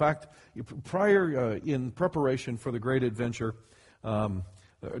said, in fact, in preparation for the Great Adventure,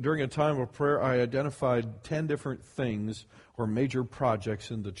 during a time of prayer, I identified 10 different things or major projects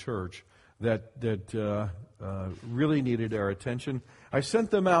in the church that really needed our attention. I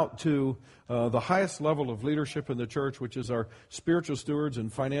sent them out to the highest level of leadership in the church, which is our spiritual stewards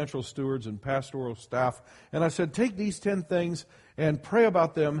and financial stewards and pastoral staff. And I said, take these 10 things and pray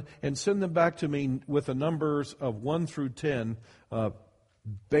about them and send them back to me with the numbers of 1 through 10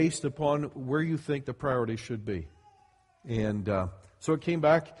 based upon where you think the priority should be. And so it came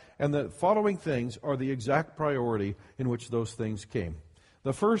back, and the following things are the exact priority in which those things came.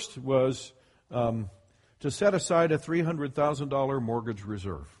 The first was to set aside a $300,000 mortgage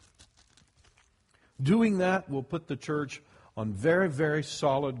reserve. Doing that will put the church on very, very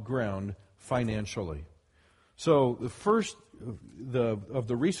solid ground financially. So the first of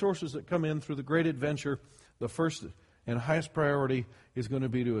the resources that come in through the Great Adventure, the first and highest priority is going to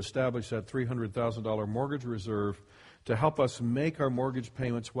be to establish that $300,000 mortgage reserve to help us make our mortgage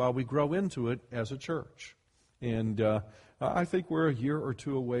payments while we grow into it as a church. And I think we're a year or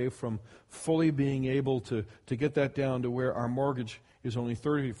two away from fully being able to get that down to where our mortgage is only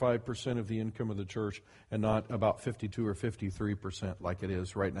 35% of the income of the church and not about 52 or 53% like it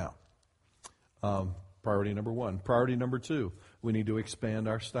is right now. Priority number one. Priority number two, we need to expand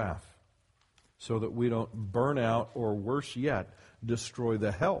our staff so that we don't burn out or, worse yet, destroy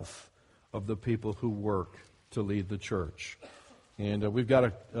the health of the people who work to lead the church. And we've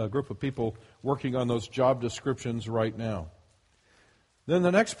got a group of people working on those job descriptions right now. Then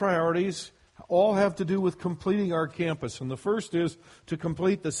the next priorities all have to do with completing our campus. And the first is to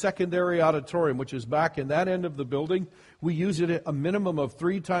complete the secondary auditorium, which is back in that end of the building. We use it a minimum of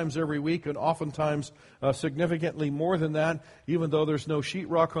 3 times every week, and oftentimes significantly more than that, even though there's no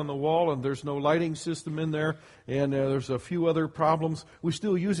sheetrock on the wall and there's no lighting system in there, and there's a few other problems. We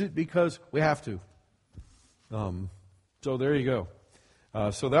still use it because we have to. So there you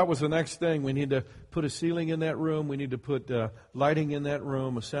go. So that was the next thing. We need to put a ceiling in that room. We need to put lighting in that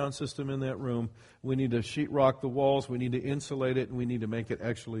room, a sound system in that room. We need to sheetrock the walls. We need to insulate it, and we need to make it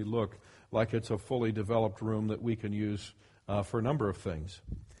actually look like it's a fully developed room that we can use for a number of things.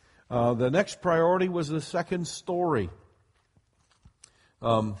 The next priority was the second story.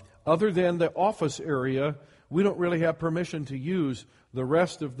 Other than the office area, we don't really have permission to use the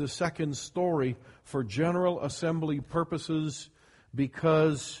rest of the second story for general assembly purposes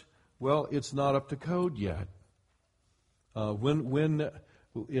because, well, it's not up to code yet. When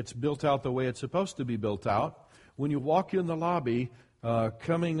it's built out the way it's supposed to be built out, when you walk in the lobby,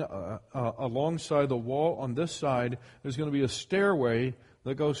 coming alongside the wall on this side, there's going to be a stairway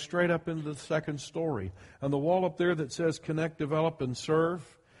that goes straight up into the second story. And the wall up there that says Connect, Develop, and Serve,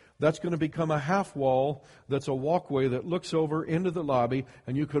 that's going to become a half wall that's a walkway that looks over into the lobby,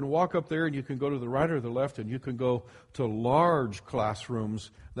 and you can walk up there and you can go to the right or the left, and you can go to large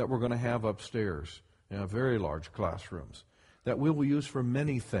classrooms that we're going to have upstairs, very large classrooms that we will use for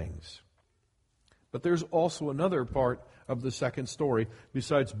many things. But there's also another part of the second story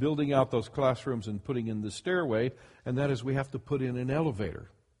besides building out those classrooms and putting in the stairway, and that is we have to put in an elevator.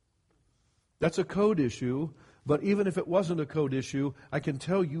 That's a code issue. But even if it wasn't a code issue, I can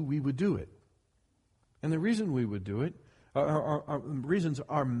tell you we would do it. And the reason we would do it, reasons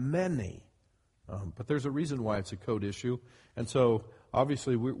are many. But there's a reason why it's a code issue. And so,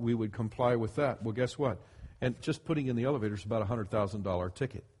 obviously, we would comply with that. Well, guess what? And just putting in the elevator is about a $100,000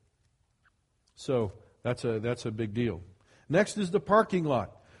 ticket. So, that's a big deal. Next is the parking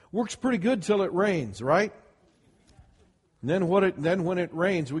lot. Works pretty good till it rains, right? And then when it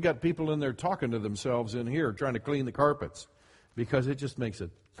rains, we got people in there talking to themselves in here trying to clean the carpets because it just makes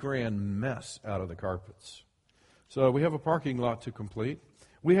a grand mess out of the carpets. So we have a parking lot to complete.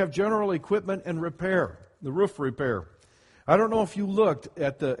 We have general equipment and repair, the roof repair. I don't know if you looked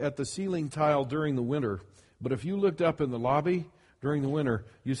at the ceiling tile during the winter, but if you looked up in the lobby during the winter,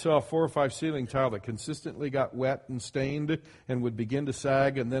 you saw 4 or 5 ceiling tile that consistently got wet and stained and would begin to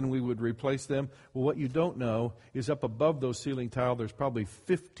sag, and then we would replace them. Well, what you don't know is up above those ceiling tile, there's probably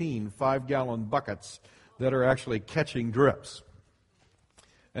 15 5-gallon buckets that are actually catching drips.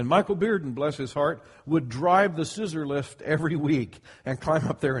 And Michael Bearden, bless his heart, would drive the scissor lift every week and climb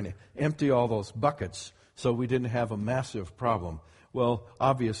up there and empty all those buckets So we didn't have a massive problem. Well,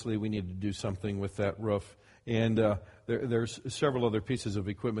 obviously we need to do something with that roof. And there's several other pieces of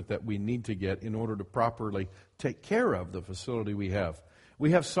equipment that we need to get in order to properly take care of the facility we have.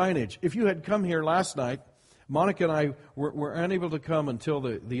 We have signage. If you had come here last night, Monica and I were unable to come until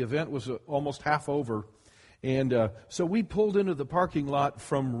the event was almost half over. And so we pulled into the parking lot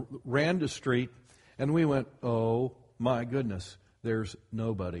from Randa Street, and we went, oh my goodness, there's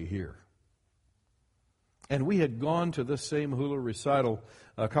nobody here. And we had gone to this same hula recital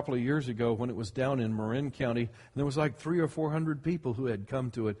a couple of years ago when it was down in Marin County, and there was like 300 or 400 people who had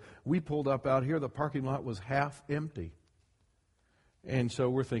come to it. We pulled up out here, the parking lot was half empty. And so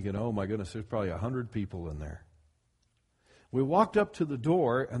we're thinking, oh my goodness, there's probably 100 people in there. We walked up to the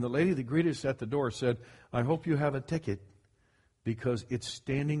door, and the lady that greeted us at the door said, I hope you have a ticket because it's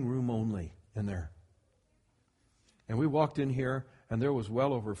standing room only in there. And we walked in here, and there was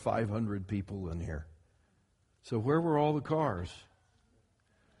well over 500 people in here. So where were all the cars?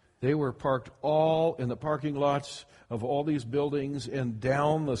 They were parked all in the parking lots of all these buildings and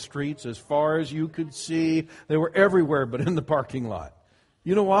down the streets as far as you could see. They were everywhere but in the parking lot.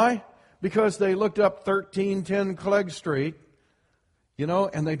 You know why? Because they looked up 1310 Clegg Street,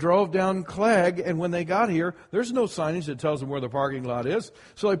 and they drove down Clegg, and when they got here, there's no signage that tells them where the parking lot is.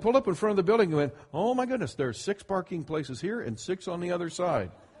 So they pulled up in front of the building and went, oh my goodness, there's 6 parking places here and 6 on the other side.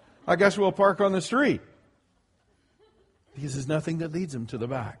 I guess we'll park on the street. Because there's nothing that leads them to the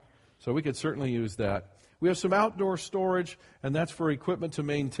back. So we could certainly use that. We have some outdoor storage, and that's for equipment to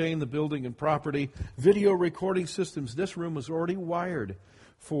maintain the building and property. Video recording systems. This room was already wired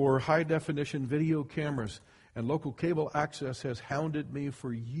for high-definition video cameras, and local cable access has hounded me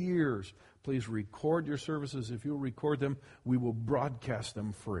for years. Please record your services. If you'll record them, we will broadcast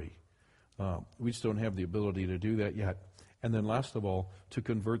them free. We just don't have the ability to do that yet. And then last of all, to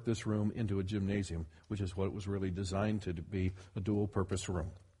convert this room into a gymnasium, which is what it was really designed to be, a dual-purpose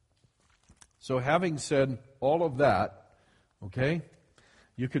room. So having said all of that, okay,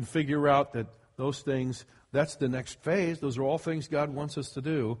 you can figure out that those things, that's the next phase. Those are all things God wants us to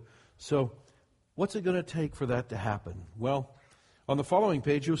do. So what's it going to take for that to happen? Well, on the following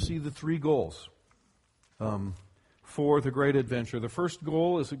page, you'll see the 3 goals for the great adventure. The first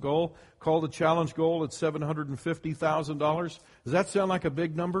goal is a goal called the challenge goal at $750,000. Does that sound like a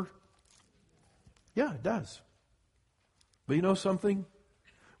big number? Yeah, it does. But you know something?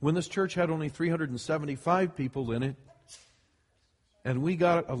 When this church had only 375 people in it, and we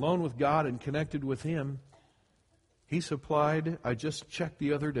got alone with God and connected with Him, He supplied, I just checked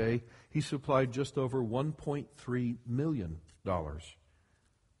the other day, He supplied just over $1.3 million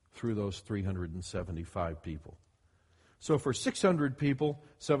through those 375 people. So for 600 people,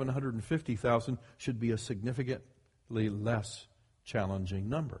 750,000 should be a significantly less challenging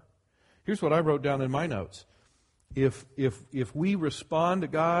number. Here's what I wrote down in my notes. If we respond to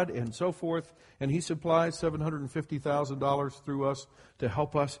God and so forth, and He supplies $750,000 through us to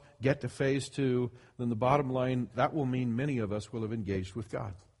help us get to phase 2, then the bottom line, that will mean many of us will have engaged with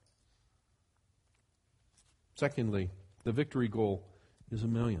God. Secondly, the victory goal is $1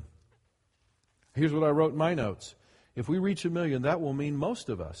 million. Here's what I wrote in my notes. If we reach $1 million, that will mean most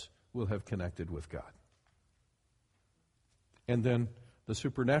of us will have connected with God. And then the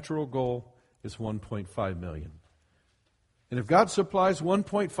supernatural goal is $1.5 million. And if God supplies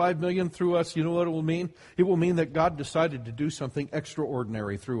 $1.5 million through us, you know what it will mean? It will mean that God decided to do something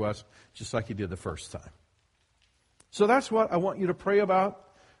extraordinary through us, just like He did the first time. So that's what I want you to pray about.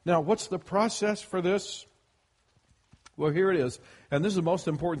 Now, what's the process for this? Well, here it is. And this is the most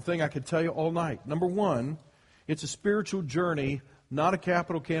important thing I could tell you all night. Number 1, it's a spiritual journey, not a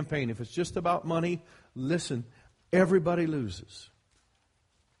capital campaign. If it's just about money, listen, everybody loses.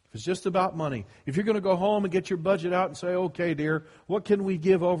 If it's just about money, if you're going to go home and get your budget out and say, okay, dear, what can we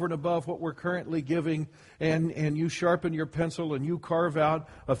give over and above what we're currently giving? And you sharpen your pencil and you carve out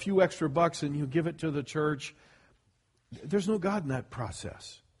a few extra bucks and you give it to the church. There's no God in that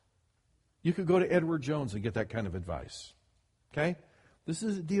process. You could go to Edward Jones and get that kind of advice. Okay? This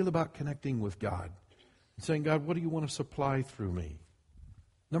is a deal about connecting with God. And saying, God, what do you want to supply through me?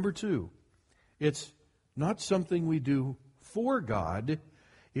 Number 2, it's not something we do for God.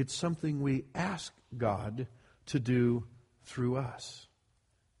 It's something we ask God to do through us.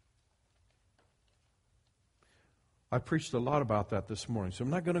 I preached a lot about that this morning, so I'm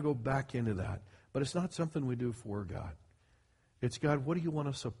not going to go back into that. But it's not something we do for God. It's, God, what do you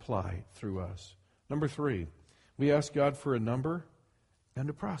want to supply through us? Number 3, we ask God for a number and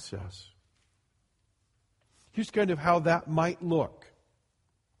a process. Here's kind of how that might look.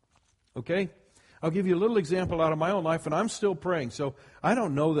 Okay? I'll give you a little example out of my own life, and I'm still praying. So I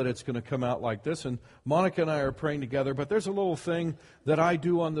don't know that it's going to come out like this, and Monica and I are praying together, but there's a little thing that I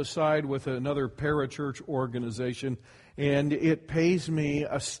do on the side with another parachurch organization, and it pays me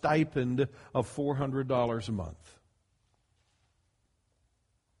a stipend of $400 a month.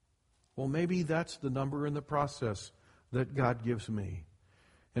 Well, maybe that's the number in the process that God gives me.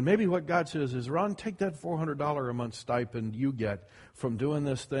 And maybe what God says is, Ron, take that $400 a month stipend you get from doing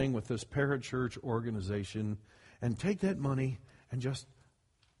this thing with this parachurch organization and take that money and just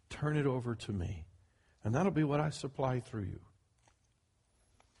turn it over to me. And that'll be what I supply through you.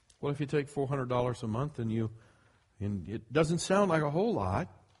 Well, if you take $400 a month and it doesn't sound like a whole lot,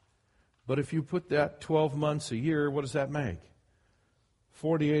 but if you put that 12 months a year, what does that make?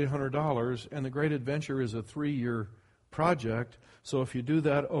 $4,800, and the Great Adventure is a 3-year project. So if you do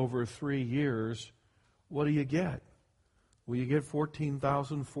that over 3 years, what do you get? Well, you get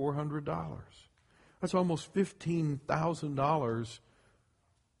 $14,400. That's almost $15,000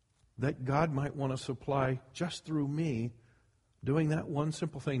 that God might want to supply just through me doing that one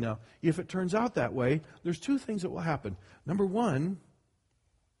simple thing. Now, if it turns out that way, there's 2 things that will happen. Number one,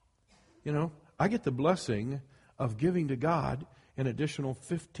 I get the blessing of giving to God an additional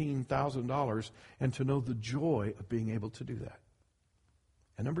 $15,000 and to know the joy of being able to do that.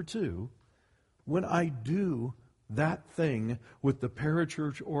 And number 2, when I do that thing with the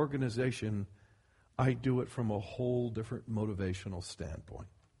parachurch organization, I do it from a whole different motivational standpoint.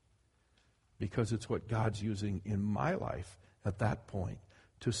 Because it's what God's using in my life at that point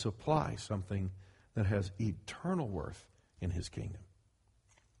to supply something that has eternal worth in His kingdom.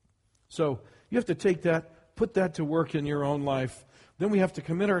 So you have to take that, put that to work in your own life. Then we have to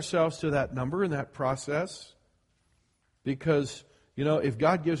commit ourselves to that number and that process. Because, if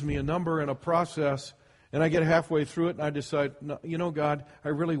God gives me a number and a process, and I get halfway through it and I decide, no, God, I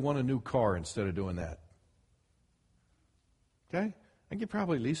really want a new car instead of doing that. Okay? I could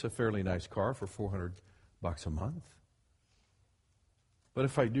probably lease a fairly nice car for $400 a month. But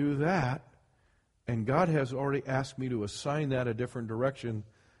if I do that, and God has already asked me to assign that a different direction,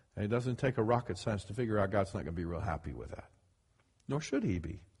 and it doesn't take a rocket science to figure out God's not going to be real happy with that. Nor should He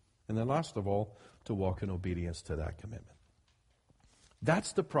be. And then last of all, to walk in obedience to that commitment.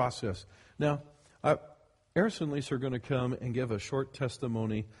 That's the process. Now, Eris and Lisa are going to come and give a short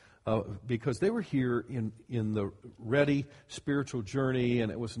testimony because they were here in the Ready spiritual journey,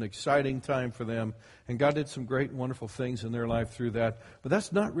 and it was an exciting time for them. And God did some great and wonderful things in their life through that. But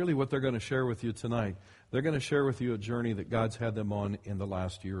that's not really what they're going to share with you tonight. They're going to share with you a journey that God's had them on in the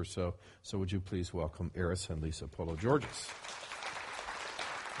last year or so. So would you please welcome Eris and Lisa Polo-Georges.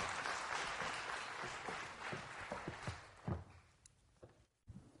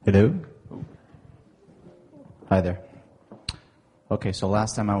 Hello. Hi there. Okay, so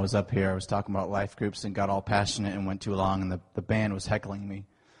last time I was up here, I was talking about life groups and got all passionate and went too long, and the band was heckling me.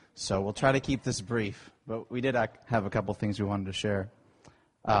 So we'll try to keep this brief, but we did have a couple things we wanted to share.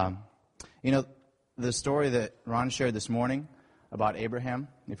 The story that Ron shared this morning about Abraham,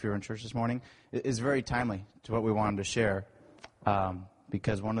 if you were in church this morning, is very timely to what we wanted to share,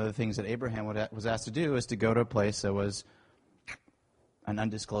 because one of the things that Abraham was asked to do is to go to a place that was an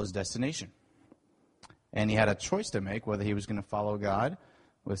undisclosed destination. And he had a choice to make, whether he was going to follow God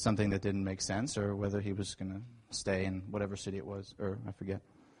with something that didn't make sense or whether he was going to stay in whatever city it was, or I forget.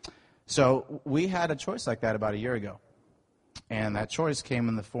 So we had a choice like that about a year ago. And that choice came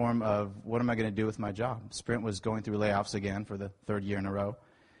in the form of, what am I going to do with my job? Sprint was going through layoffs again for the 3rd year in a row.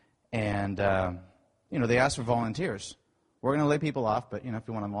 And, they asked for volunteers. We're going to lay people off, but, if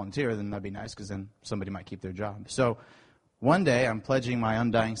you want to volunteer, then that'd be nice because then somebody might keep their job. So one day, I'm pledging my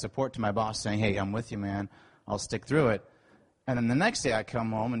undying support to my boss, saying, hey, I'm with you, man. I'll stick through it. And then the next day, I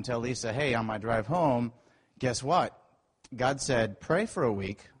come home and tell Lisa, hey, on my drive home, guess what? God said, pray for a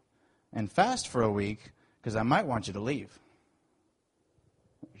week and fast for a week because I might want you to leave.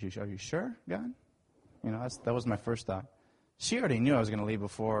 Are you sure, God? That was my first thought. She already knew I was going to leave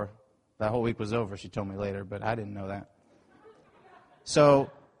before that whole week was over. She told me later, but I didn't know that.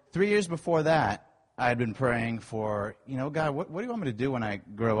 So 3 years before that, I had been praying for, God, what do you want me to do when I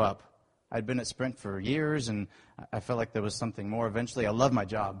grow up? I'd been at Sprint for years, and I felt like there was something more. Eventually, I love my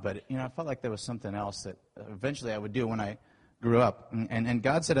job, but, I felt like there was something else that eventually I would do when I grew up. And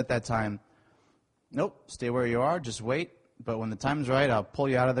God said at that time, nope, stay where you are, just wait. But when the time's right, I'll pull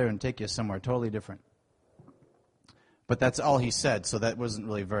you out of there and take you somewhere totally different. But that's all He said, so that wasn't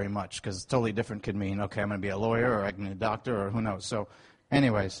really very much, because totally different could mean, okay, I'm going to be a lawyer, or I can be a doctor, or who knows. So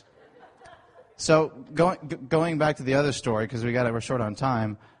anyways. So going back to the other story, because we're short on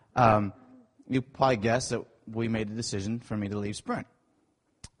time, you probably guessed that we made a decision for me to leave Sprint.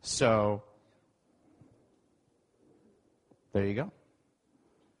 So there you go.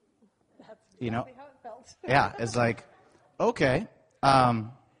 That's You know, exactly how it felt. Yeah, it's like, okay.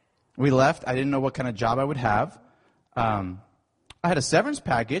 We left. I didn't know what kind of job I would have. I had a severance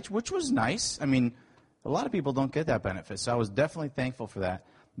package, which was nice. I mean, a lot of people don't get that benefit, so I was definitely thankful for that.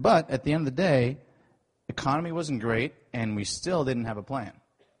 But at the end of the day, economy wasn't great, and we still didn't have a plan.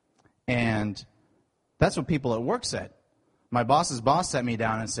 And that's what people at work said. My boss's boss sat me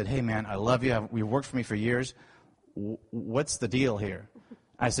down and said, hey, man, I love you. You've worked for me for years. What's the deal here?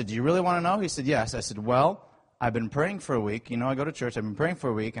 I said, do you really want to know? He said, yes. I said, well, I've been praying for a week. You know, I go to church. I've been praying for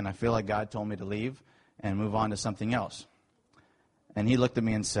a week, and I feel like God told me to leave and move on to something else. And he looked at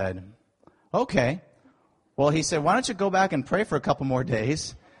me and said, okay. Well, he said, why don't you go back and pray for a couple more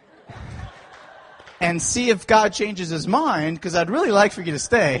days and see if God changes his mind, because I'd really like for you to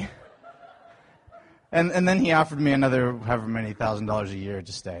stay. And then he offered me another however many $1,000 a year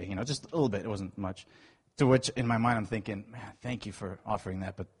to stay, you know, just a little bit. It wasn't much. To which, in my mind, I'm thinking, man, thank you for offering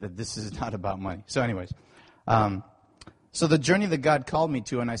that, but this is not about money. So anyways, so the journey that God called me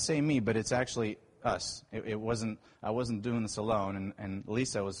to, and I say me, but it's actually us. I wasn't doing this alone, and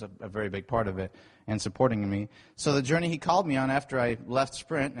Lisa was a very big part of it and supporting me. So the journey he called me on after I left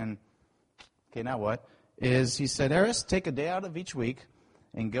Sprint, and okay, now what, is he said, Eris, take a day out of each week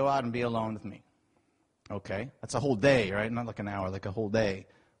and go out and be alone with me. Okay, that's a whole day, right? Not like an hour, like a whole day,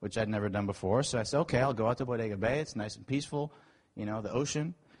 which I'd never done before. So I said, okay, I'll go out to Bodega Bay. It's nice and peaceful, you know, the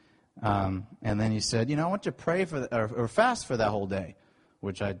ocean. And then he said, you know, I want you to pray for or fast for that whole day,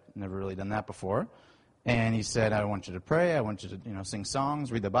 which I'd never really done that before. And he said, I want you to pray. I want you to, you know, sing songs,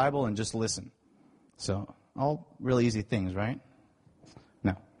 read the Bible, and just listen. So all really easy things, right?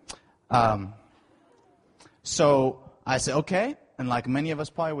 No. So I said, okay. And like many of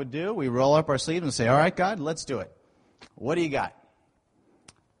us probably would do, we roll up our sleeves and say, all right, God, let's do it. What do you got?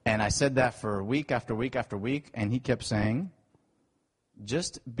 And I said that for week after week after week, and he kept saying,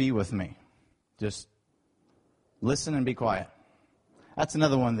 just be with me. Just listen and be quiet. That's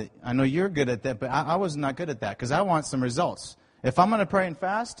another one that I know you're good at that, but I was not good at that because I want some results. If I'm going to pray and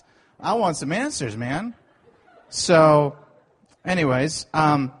fast, I want some answers, man. So, anyways,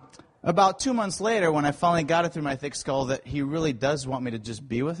 about 2 months later, when I finally got it through my thick skull that he really does want me to just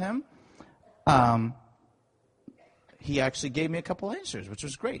be with him, he actually gave me a couple answers, which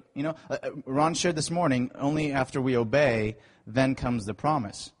was great. You know, Ron shared this morning, only after we obey, then comes the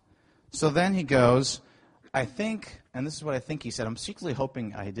promise. So then he goes, I think, and this is what I think he said, I'm secretly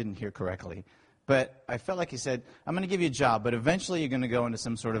hoping I didn't hear correctly, but I felt like he said, I'm going to give you a job, but eventually you're going to go into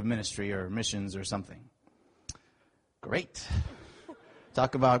some sort of ministry or missions or something. Great.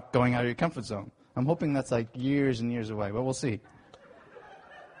 Talk about going out of your comfort zone. I'm hoping that's like years and years away, but we'll see.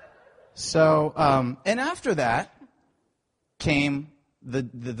 So, and after that came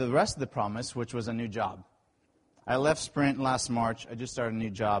the rest of the promise, which was a new job. I left Sprint last March. I just started a new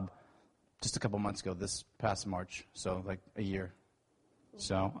job just a couple months ago, this past March, so like a year.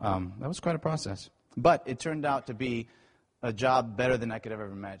 So that was quite a process. But it turned out to be a job better than I could have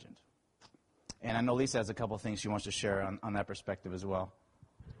ever imagined. And I know Lisa has a couple of things she wants to share on that perspective as well.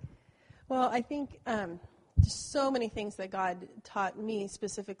 Well, I think just so many things that God taught me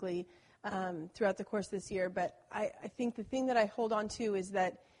specifically throughout the course of this year. But I think the thing that I hold on to is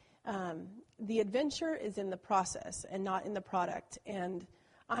that the adventure is in the process and not in the product. And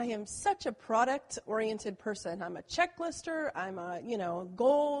I am such a product-oriented person. I'm a checklister. I'm a,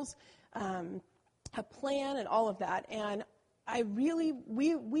 goals, a plan, and all of that. And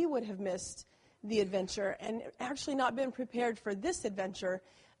we would have missed the adventure and actually not been prepared for this adventure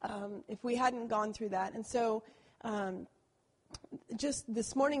if we hadn't gone through that. And so just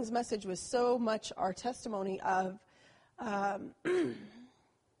this morning's message was so much our testimony of,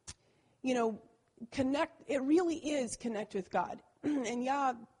 connect. It really is connect with God. And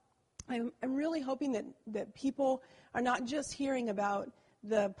yeah, I'm really hoping that people are not just hearing about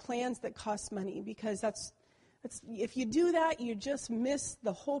the plans that cost money, because that's if you do that, you just miss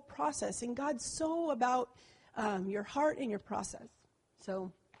the whole process. And God's so about your heart and your process.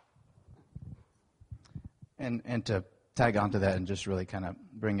 So. And to tag onto that and just really kind of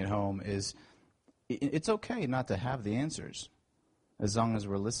bring it home is it's okay not to have the answers as long as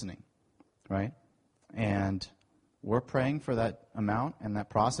we're listening, right? And we're praying for that amount and that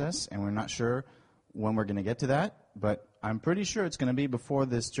process, and we're not sure when we're going to get to that, but I'm pretty sure it's going to be before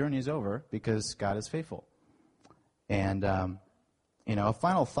this journey is over because God is faithful. And, a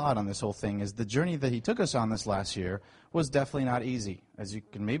final thought on this whole thing is the journey that he took us on this last year was definitely not easy, as you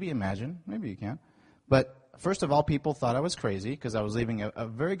can maybe imagine. Maybe you can. But first of all, people thought I was crazy because I was leaving a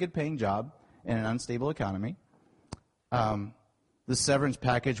very good paying job in an unstable economy. The severance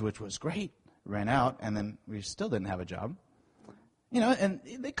package, which was great, ran out, and then we still didn't have a job. and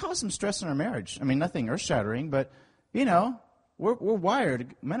they cause some stress in our marriage. I mean, nothing earth-shattering, but, we're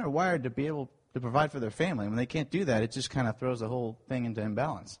wired, men are wired to be able to provide for their family. When they can't do that, it just kind of throws the whole thing into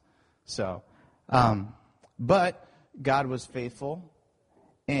imbalance. So, but God was faithful,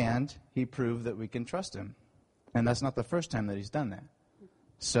 and he proved that we can trust him. And that's not the first time that he's done that.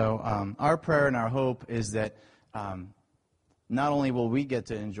 So our prayer and our hope is that not only will we get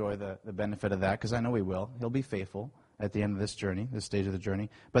to enjoy the benefit of that, because I know we will, he'll be faithful at the end of this journey, this stage of the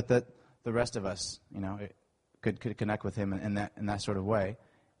journey, but that the rest of us, could connect with him in that sort of way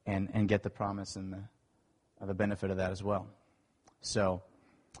and get the promise and the benefit of that as well. So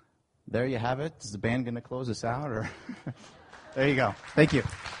there you have it. Is the band going to close us out? Or there you go. Thank you.